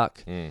get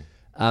stuck. No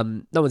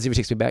one's ever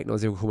texted me back. No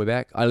one's ever called me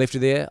back. I left her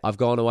there. I've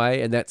gone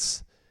away, and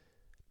that's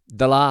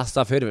the last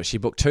I've heard of it. She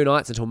booked 2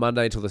 nights until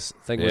Monday until this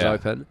thing was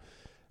open.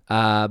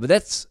 But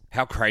that's...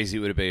 How crazy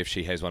would it be if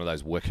she has one of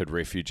those wicked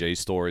refugee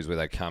stories where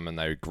they come and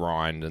they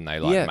grind and they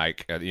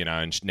make,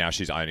 and now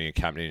she's owning a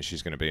company and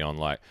she's going to be on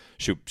like,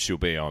 she'll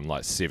be on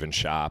like 7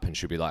 Sharp and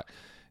she'll be like,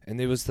 and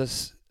there was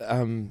this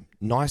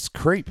nice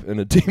creep in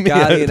a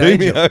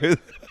Demio.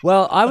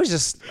 Well,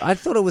 I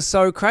thought it was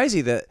so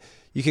crazy that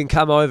you can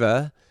come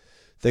over,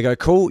 they go,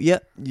 cool,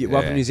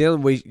 welcome to New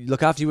Zealand, we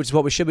look after you, which is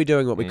what we should be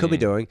doing, what we could be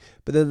doing,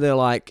 but then they're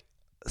like,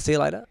 see you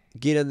later,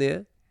 get in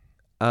there,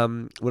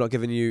 we're not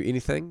giving you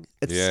anything.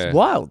 It's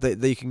wild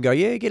that you can go,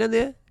 get in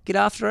there, get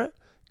after it,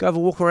 go have a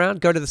walk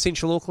around, go to the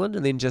central Auckland,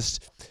 and then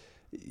just...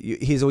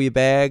 here's all your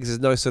bags. There's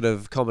no sort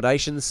of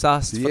accommodation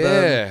sussed for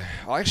them. Yeah,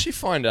 I actually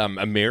find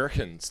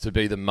Americans to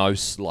be the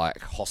most like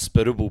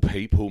hospitable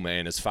people,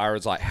 man. As far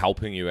as like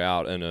helping you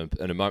out in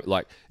a moment,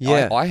 like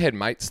I had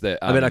mates that.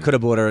 I could have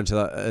brought her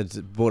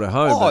brought her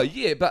home. Oh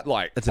yeah, but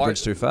like it's a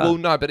bridge too far. Well,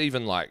 no, but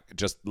even like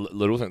just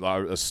little things.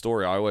 Like a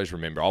story I always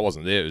remember. I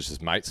wasn't there. It was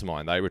just mates of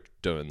mine. They were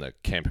doing the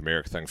Camp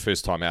America thing,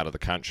 first time out of the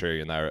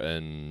country, and they were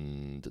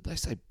in. Did they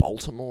say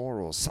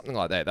Baltimore or something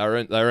like that? They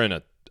were in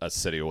a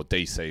city or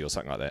DC or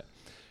something like that.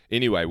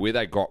 Anyway, where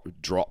they got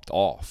dropped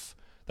off,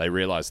 they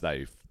realised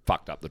they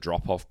fucked up the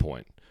drop-off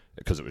point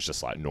because it was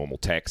just like normal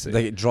taxi.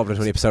 They get dropped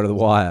into an episode of The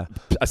Wire.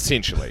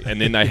 Essentially.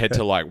 And then they had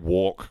to like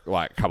walk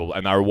like a couple,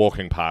 and they were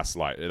walking past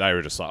like, they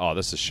were just like, oh,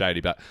 this is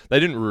shady. But they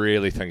didn't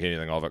really think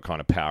anything of it,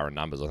 kind of power and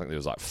numbers. I think there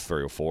was like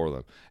 3 or 4 of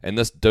them. And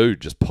this dude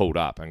just pulled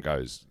up and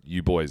goes,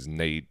 you boys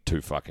need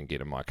to fucking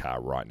get in my car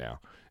right now.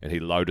 And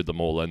he loaded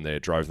them all in there,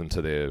 drove them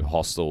to their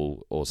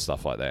hostel or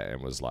stuff like that,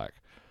 and was like,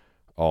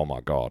 oh my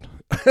God.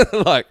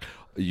 Like...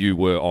 you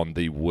were on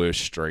the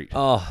worst street.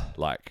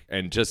 Like,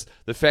 and just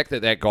the fact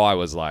that guy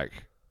was like,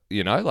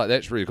 like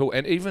that's really cool.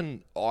 And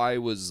even I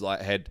was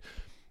like, had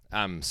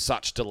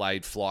such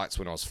delayed flights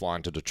when I was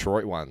flying to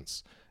Detroit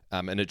once.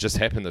 And it just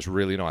happened, this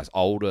really nice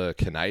older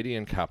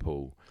Canadian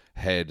couple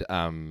had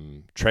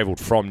travelled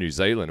from New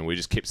Zealand, and we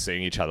just kept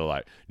seeing each other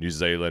like New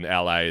Zealand,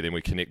 LA, then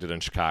we connected in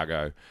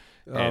Chicago.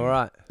 All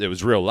right. It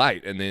was real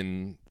late, and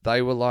then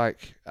they were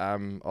like, I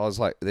was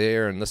like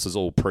there, and this is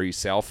all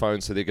pre-cell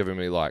phone, so they're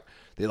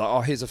They're like,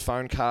 oh, here's a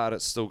phone card.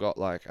 It's still got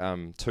like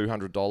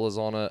 $200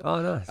 on it.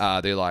 Oh,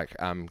 nice. They're like,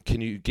 can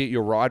you get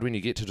your ride when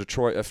you get to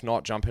Detroit? If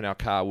not, jump in our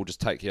car. We'll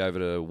just take you over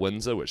to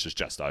Windsor, which is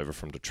just over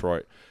from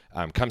Detroit.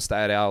 Come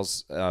stay at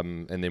ours,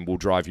 and then we'll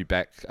drive you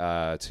back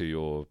to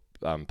your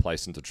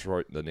place in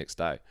Detroit the next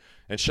day.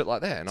 And shit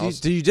like that.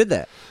 And you did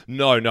that?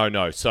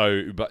 No.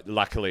 So, but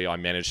luckily I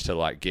managed to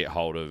like get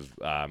hold of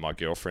my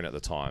girlfriend at the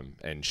time,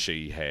 and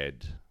she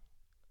had...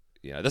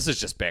 this is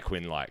just back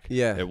when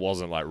it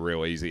wasn't like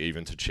real easy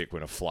even to check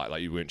when a flight,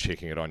 like you weren't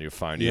checking it on your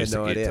phone. You used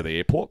to get to the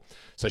airport.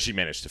 So she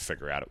managed to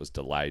figure out it was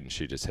delayed, and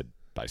she just had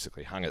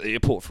basically hung at the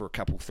airport for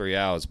 3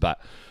 hours.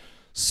 But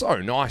so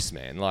nice,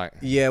 man.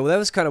 Yeah, well, that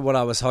was kind of what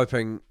I was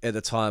hoping at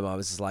the time. I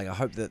was just like, I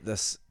hope that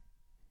this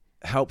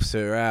helps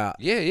her out.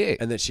 Yeah.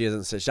 And that she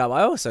isn't stitched up.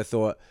 I also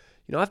thought,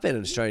 I've been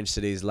in strange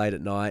cities late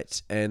at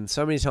night, and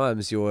so many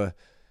times you're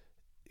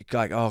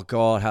like, oh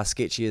God, how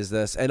sketchy is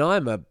this? And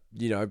I'm a,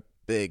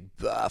 big,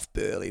 buff,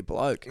 burly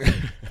bloke.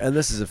 And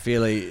this is a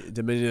fairly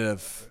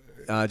diminutive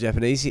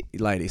Japanese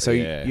lady. So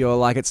you're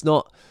like, it's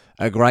not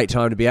a great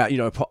time to be out.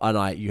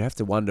 And you have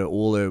to wonder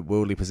all her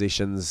worldly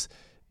possessions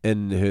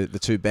in the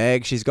 2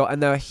 bags she's got.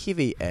 And they're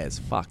heavy as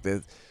fuck.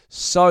 They're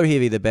so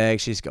heavy, the bag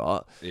she's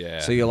got. Yeah.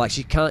 So you're like,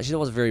 she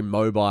wasn't very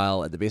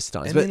mobile at the best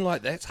times. And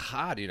then that's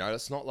hard,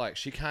 It's not like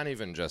she can't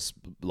even just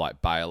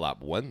bail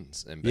up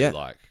wins and be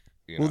like,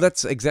 Well,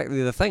 that's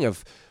exactly the thing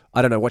of...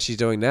 I don't know what she's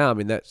doing now. I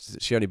mean,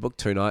 she only booked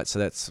 2 nights, so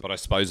that's... But I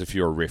suppose if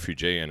you're a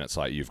refugee and it's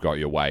like you've got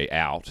your way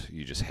out,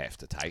 you just have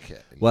to take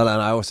it. Well,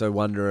 and I also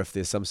wonder if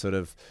there's some sort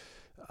of,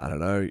 I don't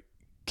know,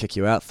 kick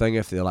you out thing.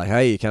 If they're like,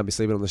 hey, you can't be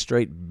sleeping on the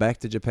street, back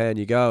to Japan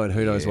you go, and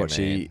who knows what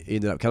she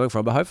ended up coming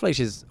from. But hopefully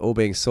she's all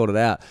being sorted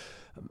out.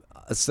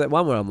 It's that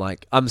one where I'm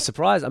like, I'm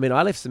surprised. I mean,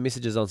 I left some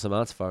messages on some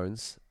aunt's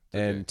phones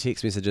and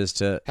text messages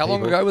to How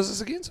long ago was this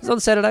again? It was on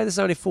Saturday. This is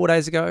only 4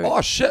 days ago. Oh,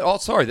 shit. Oh,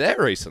 sorry, that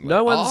recently.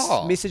 No one's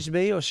messaged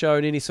me or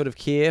shown any sort of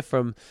care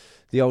from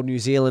the old New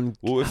Zealand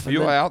Well, if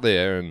you're out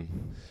there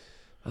and...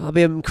 I'll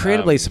be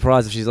incredibly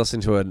surprised if she's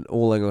listening to an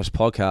all-English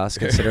podcast,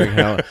 considering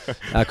how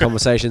our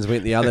conversations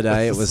went the other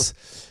day. It was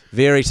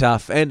very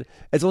tough. And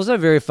it's also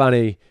very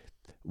funny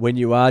when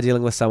you are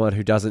dealing with someone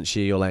who doesn't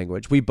share your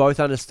language. We both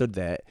understood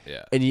that,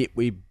 and yet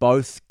we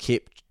both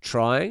kept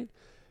trying.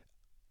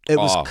 It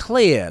was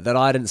clear that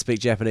I didn't speak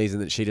Japanese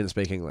and that she didn't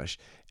speak English.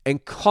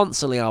 And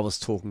constantly I was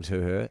talking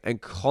to her,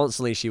 and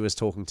constantly she was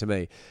talking to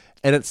me.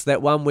 And it's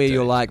that one where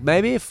you're like,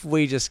 maybe if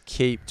we just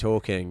keep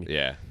talking.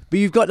 Yeah. But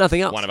you've got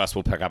nothing else. One of us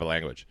will pick up a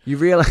language. You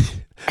realize,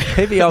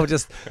 maybe I'll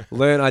just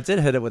learn. I did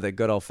hit it with a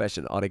good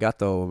old-fashioned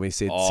arigato when we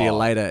said, see you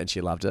later, and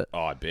she loved it.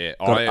 Oh, I bet.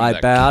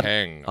 I bowed.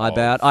 I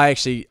bowed.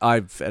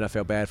 And I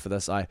felt bad for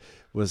this. I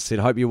said,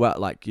 hope you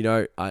well. I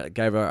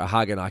gave her a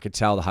hug, and I could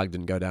tell the hug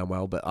didn't go down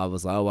well, but I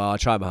was like, oh, well, I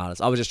tried my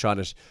hardest. I was just trying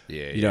to,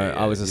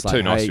 I was just You're like,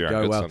 too nice hey, to your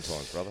go own well. good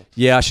sometimes, brother.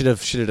 Yeah, I should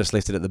have just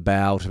left it at the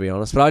bow, to be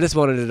honest. But I just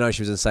wanted to know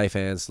she was in safe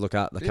hands. Look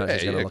out, the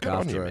country's going to look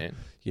after her. Man.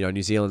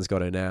 New Zealand's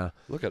got her now.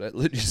 Look at it.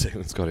 New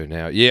Zealand's got her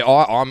now. Yeah,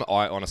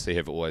 I honestly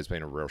have always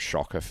been a real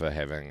shocker for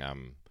having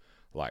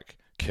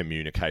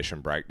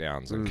communication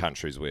breakdowns in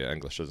countries where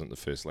English isn't the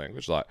first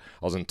language. Like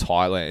I was in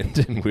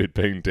Thailand and we'd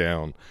been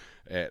down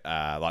at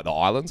the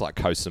islands like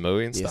Koh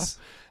Samui and stuff.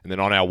 And then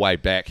on our way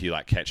back, you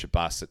catch a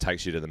bus that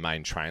takes you to the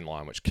main train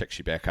line, which kicks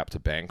you back up to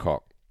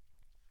Bangkok.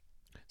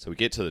 So we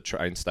get to the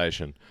train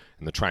station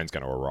and the train's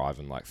going to arrive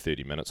in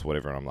 30 minutes or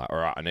whatever. And I'm like, all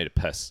right, I need a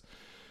piss.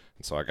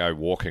 And so I go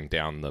walking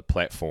down the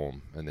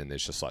platform and then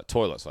there's just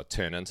toilets. So I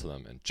turn into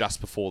them. And just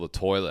before the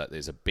toilet,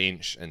 there's a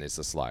bench and there's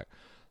this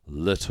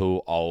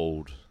little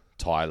old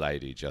Thai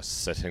lady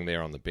just sitting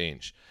there on the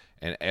bench.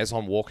 And as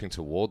I'm walking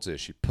towards her,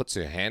 she puts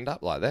her hand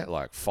up like that,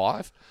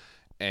 5.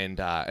 And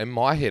in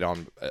my head,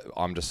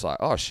 I'm just like,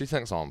 oh, she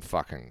thinks I'm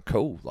fucking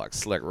cool,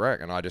 Slick Rick.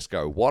 And I just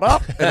go, what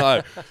up? And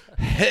I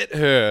hit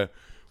her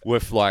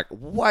with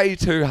way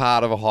too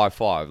hard of a high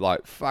five,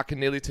 fucking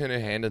nearly turn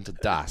her hand into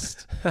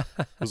dust. It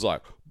was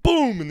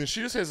boom, and then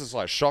she just has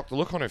this shocked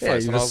look on her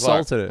face, and I was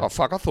like, oh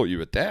fuck, I thought you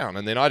were down.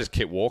 And then I just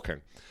kept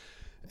walking,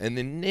 and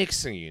then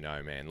next thing you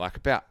know, man,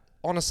 about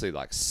honestly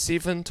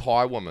 7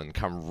 Thai women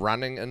come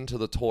running into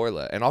the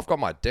toilet, and I've got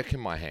my dick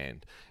in my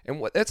hand,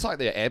 and that's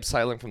they're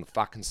abseiling from the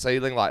fucking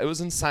ceiling. It was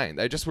insane.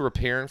 They just were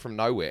appearing from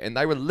nowhere, and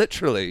they were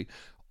literally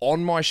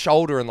on my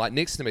shoulder and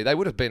next to me. They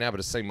would have been able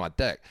to see my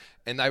dick,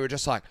 and they were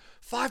just like,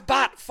 $5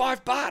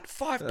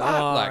 $5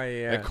 Oh,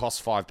 it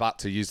costs $5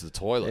 to use the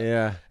toilet.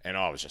 Yeah. And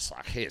I was just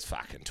like, here's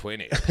fucking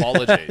 20.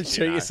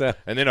 Apologies. And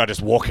then I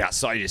just walk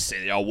outside, you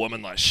see the old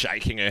woman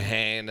shaking her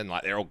hand, and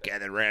they're all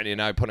gathered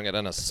around, putting it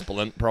in a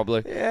splint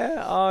probably.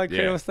 Yeah. Oh,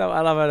 incredible stuff.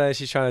 I love it.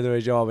 She's trying to do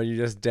her job and you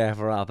just dap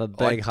her up a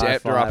big high five. I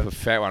dapped her up a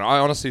fat one. I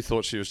honestly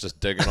thought she was just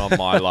digging on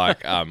my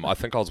I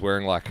think I was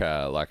wearing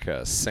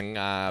a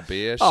Singer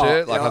beer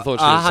shirt. I thought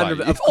she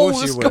was of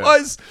course you would.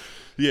 Guys.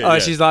 Yeah,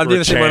 she's like, I've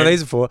never seen one of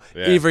these before.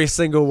 Yeah. Every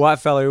single white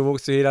fellow who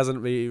walks through here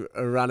doesn't be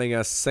running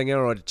a Singer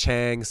or a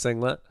Chang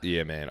singlet.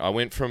 Yeah, man. I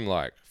went from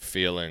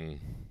feeling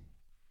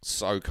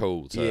so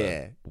cool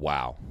to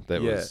wow.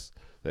 That was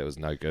That was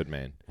no good,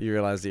 man. You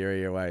realised the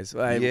area ways.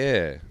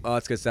 Yeah. Oh,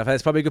 that's good stuff.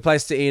 That's probably a good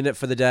place to end it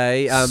for the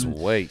day.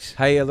 Sweet.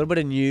 Hey, a little bit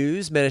of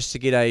news. Managed to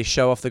get a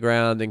show off the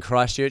ground in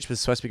Christchurch. Was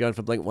supposed to be going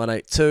for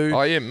Blink-182.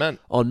 Oh, yeah, man.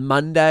 On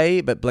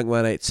Monday, but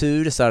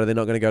Blink-182 decided they're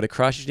not going to go to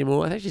Christchurch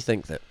anymore. I actually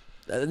think that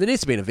there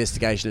needs to be an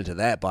investigation into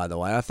that, by the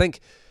way. I think,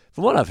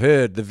 from what I've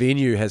heard, the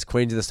venue has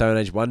Queens of the Stone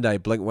Age one day,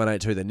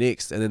 Blink-182 the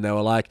next, and then they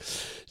were like,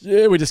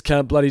 yeah, we just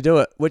can't bloody do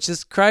it, which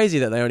is crazy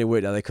that they only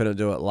worked out they couldn't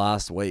do it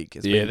last week.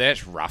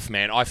 That's rough,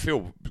 man. I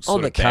feel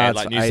sort of bad.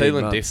 Like New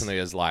Zealand definitely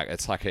is like,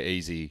 it's like an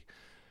easy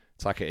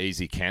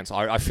cancel.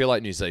 I feel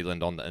like New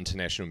Zealand on the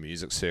international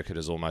music circuit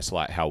is almost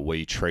like how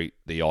we treat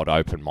the odd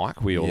open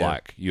mic, where you're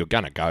like, you're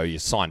going to go, you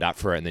signed up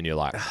for it, and then you're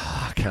like,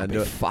 I can't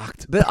do it.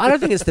 Fucked. But I don't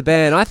think it's the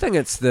band. I think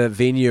it's the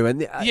venue.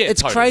 And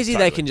it's crazy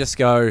they can just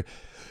go,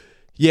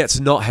 yeah,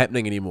 it's not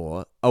happening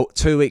anymore.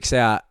 2 weeks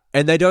out.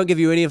 And they don't give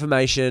you any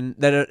information.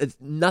 It's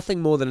nothing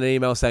more than an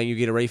email saying you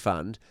get a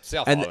refund.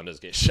 South Islanders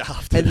get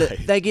shafted.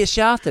 And they get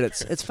shafted.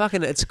 It's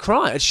a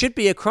crime. It should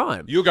be a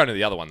crime. You're going to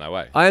the other one though,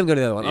 eh? I am going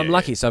to the other one. I'm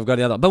lucky, so I've got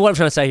the other one. But what I'm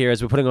trying to say here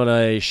is we're putting on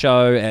a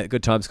show at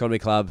Good Times Comedy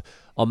Club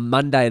on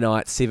Monday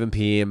night, 7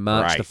 p.m,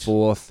 March the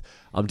 4th.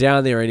 I'm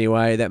down there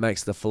anyway. That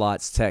makes the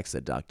flights tax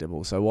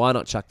deductible. So why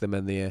not chuck them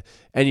in there?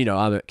 And,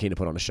 I'm keen to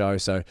put on a show.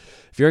 So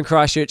if you're in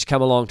Christchurch,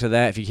 come along to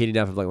that. If you're heading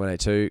down from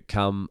Blink-182,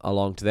 come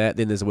along to that.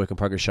 Then there's a work in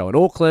progress show in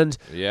Auckland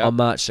on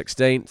March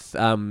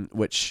 16th,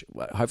 which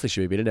hopefully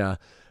should be better now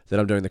that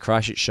I'm doing the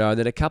Christchurch show. And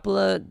then a couple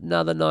of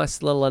other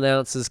nice little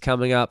announcers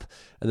coming up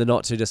in the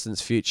not too distant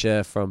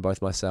future from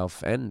both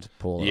myself and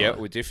Paul. Yeah,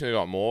 we definitely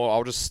got more.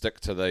 I'll just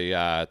stick to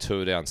the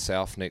tour down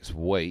south next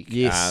week.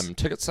 Yes.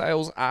 Ticket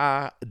sales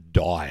are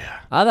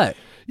dire. Are they?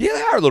 Yeah,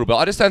 they are a little bit.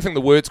 I just don't think the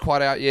word's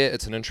quite out yet.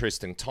 It's an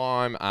interesting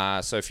time.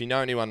 So if you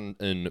know anyone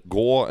in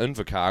Gore,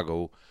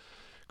 Invercargill,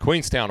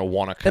 Queenstown or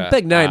Wanaka. And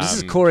big names.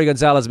 This is Corey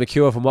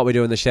Gonzalez-McCure from What We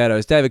Do in the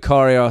Shadows. David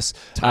Corrios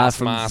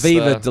from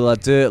Viva de la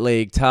Dirt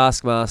League.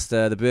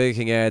 Taskmaster, the Burger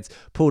King ads.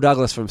 Paul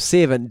Douglas from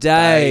 7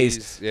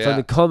 Days. From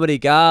the Comedy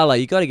Gala.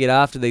 You got to get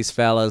after these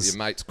fellas. Your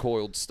mate's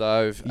Coiled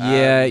Stove.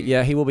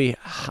 Yeah, he will be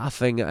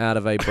huffing out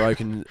of a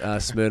broken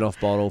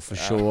Smirnoff bottle for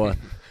sure.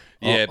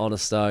 On a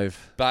stove.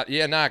 But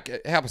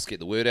help us get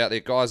the word out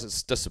there, guys.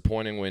 It's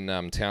disappointing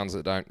when towns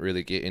that don't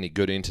really get any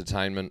good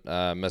entertainment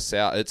miss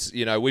out. It's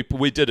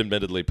we did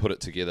admittedly put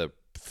it together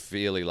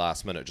fairly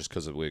last minute just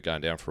because we were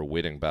going down for a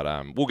wedding, but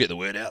we'll get the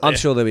word out there. I'm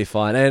sure they'll be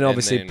fine. And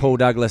obviously then, Paul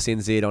Douglas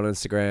NZ on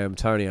Instagram,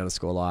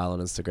 Tony_Lyle on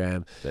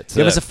Instagram.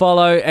 Give us a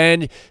follow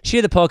and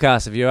share the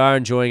podcast if you are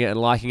enjoying it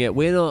and liking it.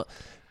 We're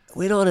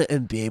not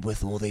in bed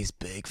with all these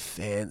big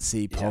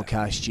fancy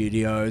podcast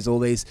studios, all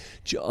these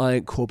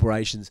giant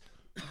corporations.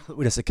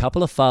 We're just a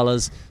couple of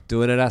fellas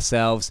doing it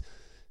ourselves.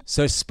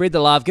 So spread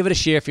the love. Give it a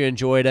share if you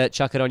enjoyed it.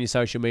 Chuck it on your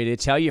social media.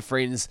 Tell your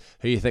friends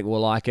who you think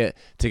will like it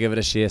to give it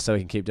a share so we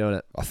can keep doing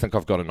it. I think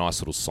I've got a nice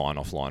little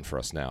sign-off line for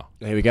us now.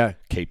 Here we go.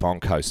 Keep on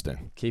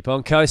coasting. Keep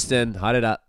on coasting. Hide it up.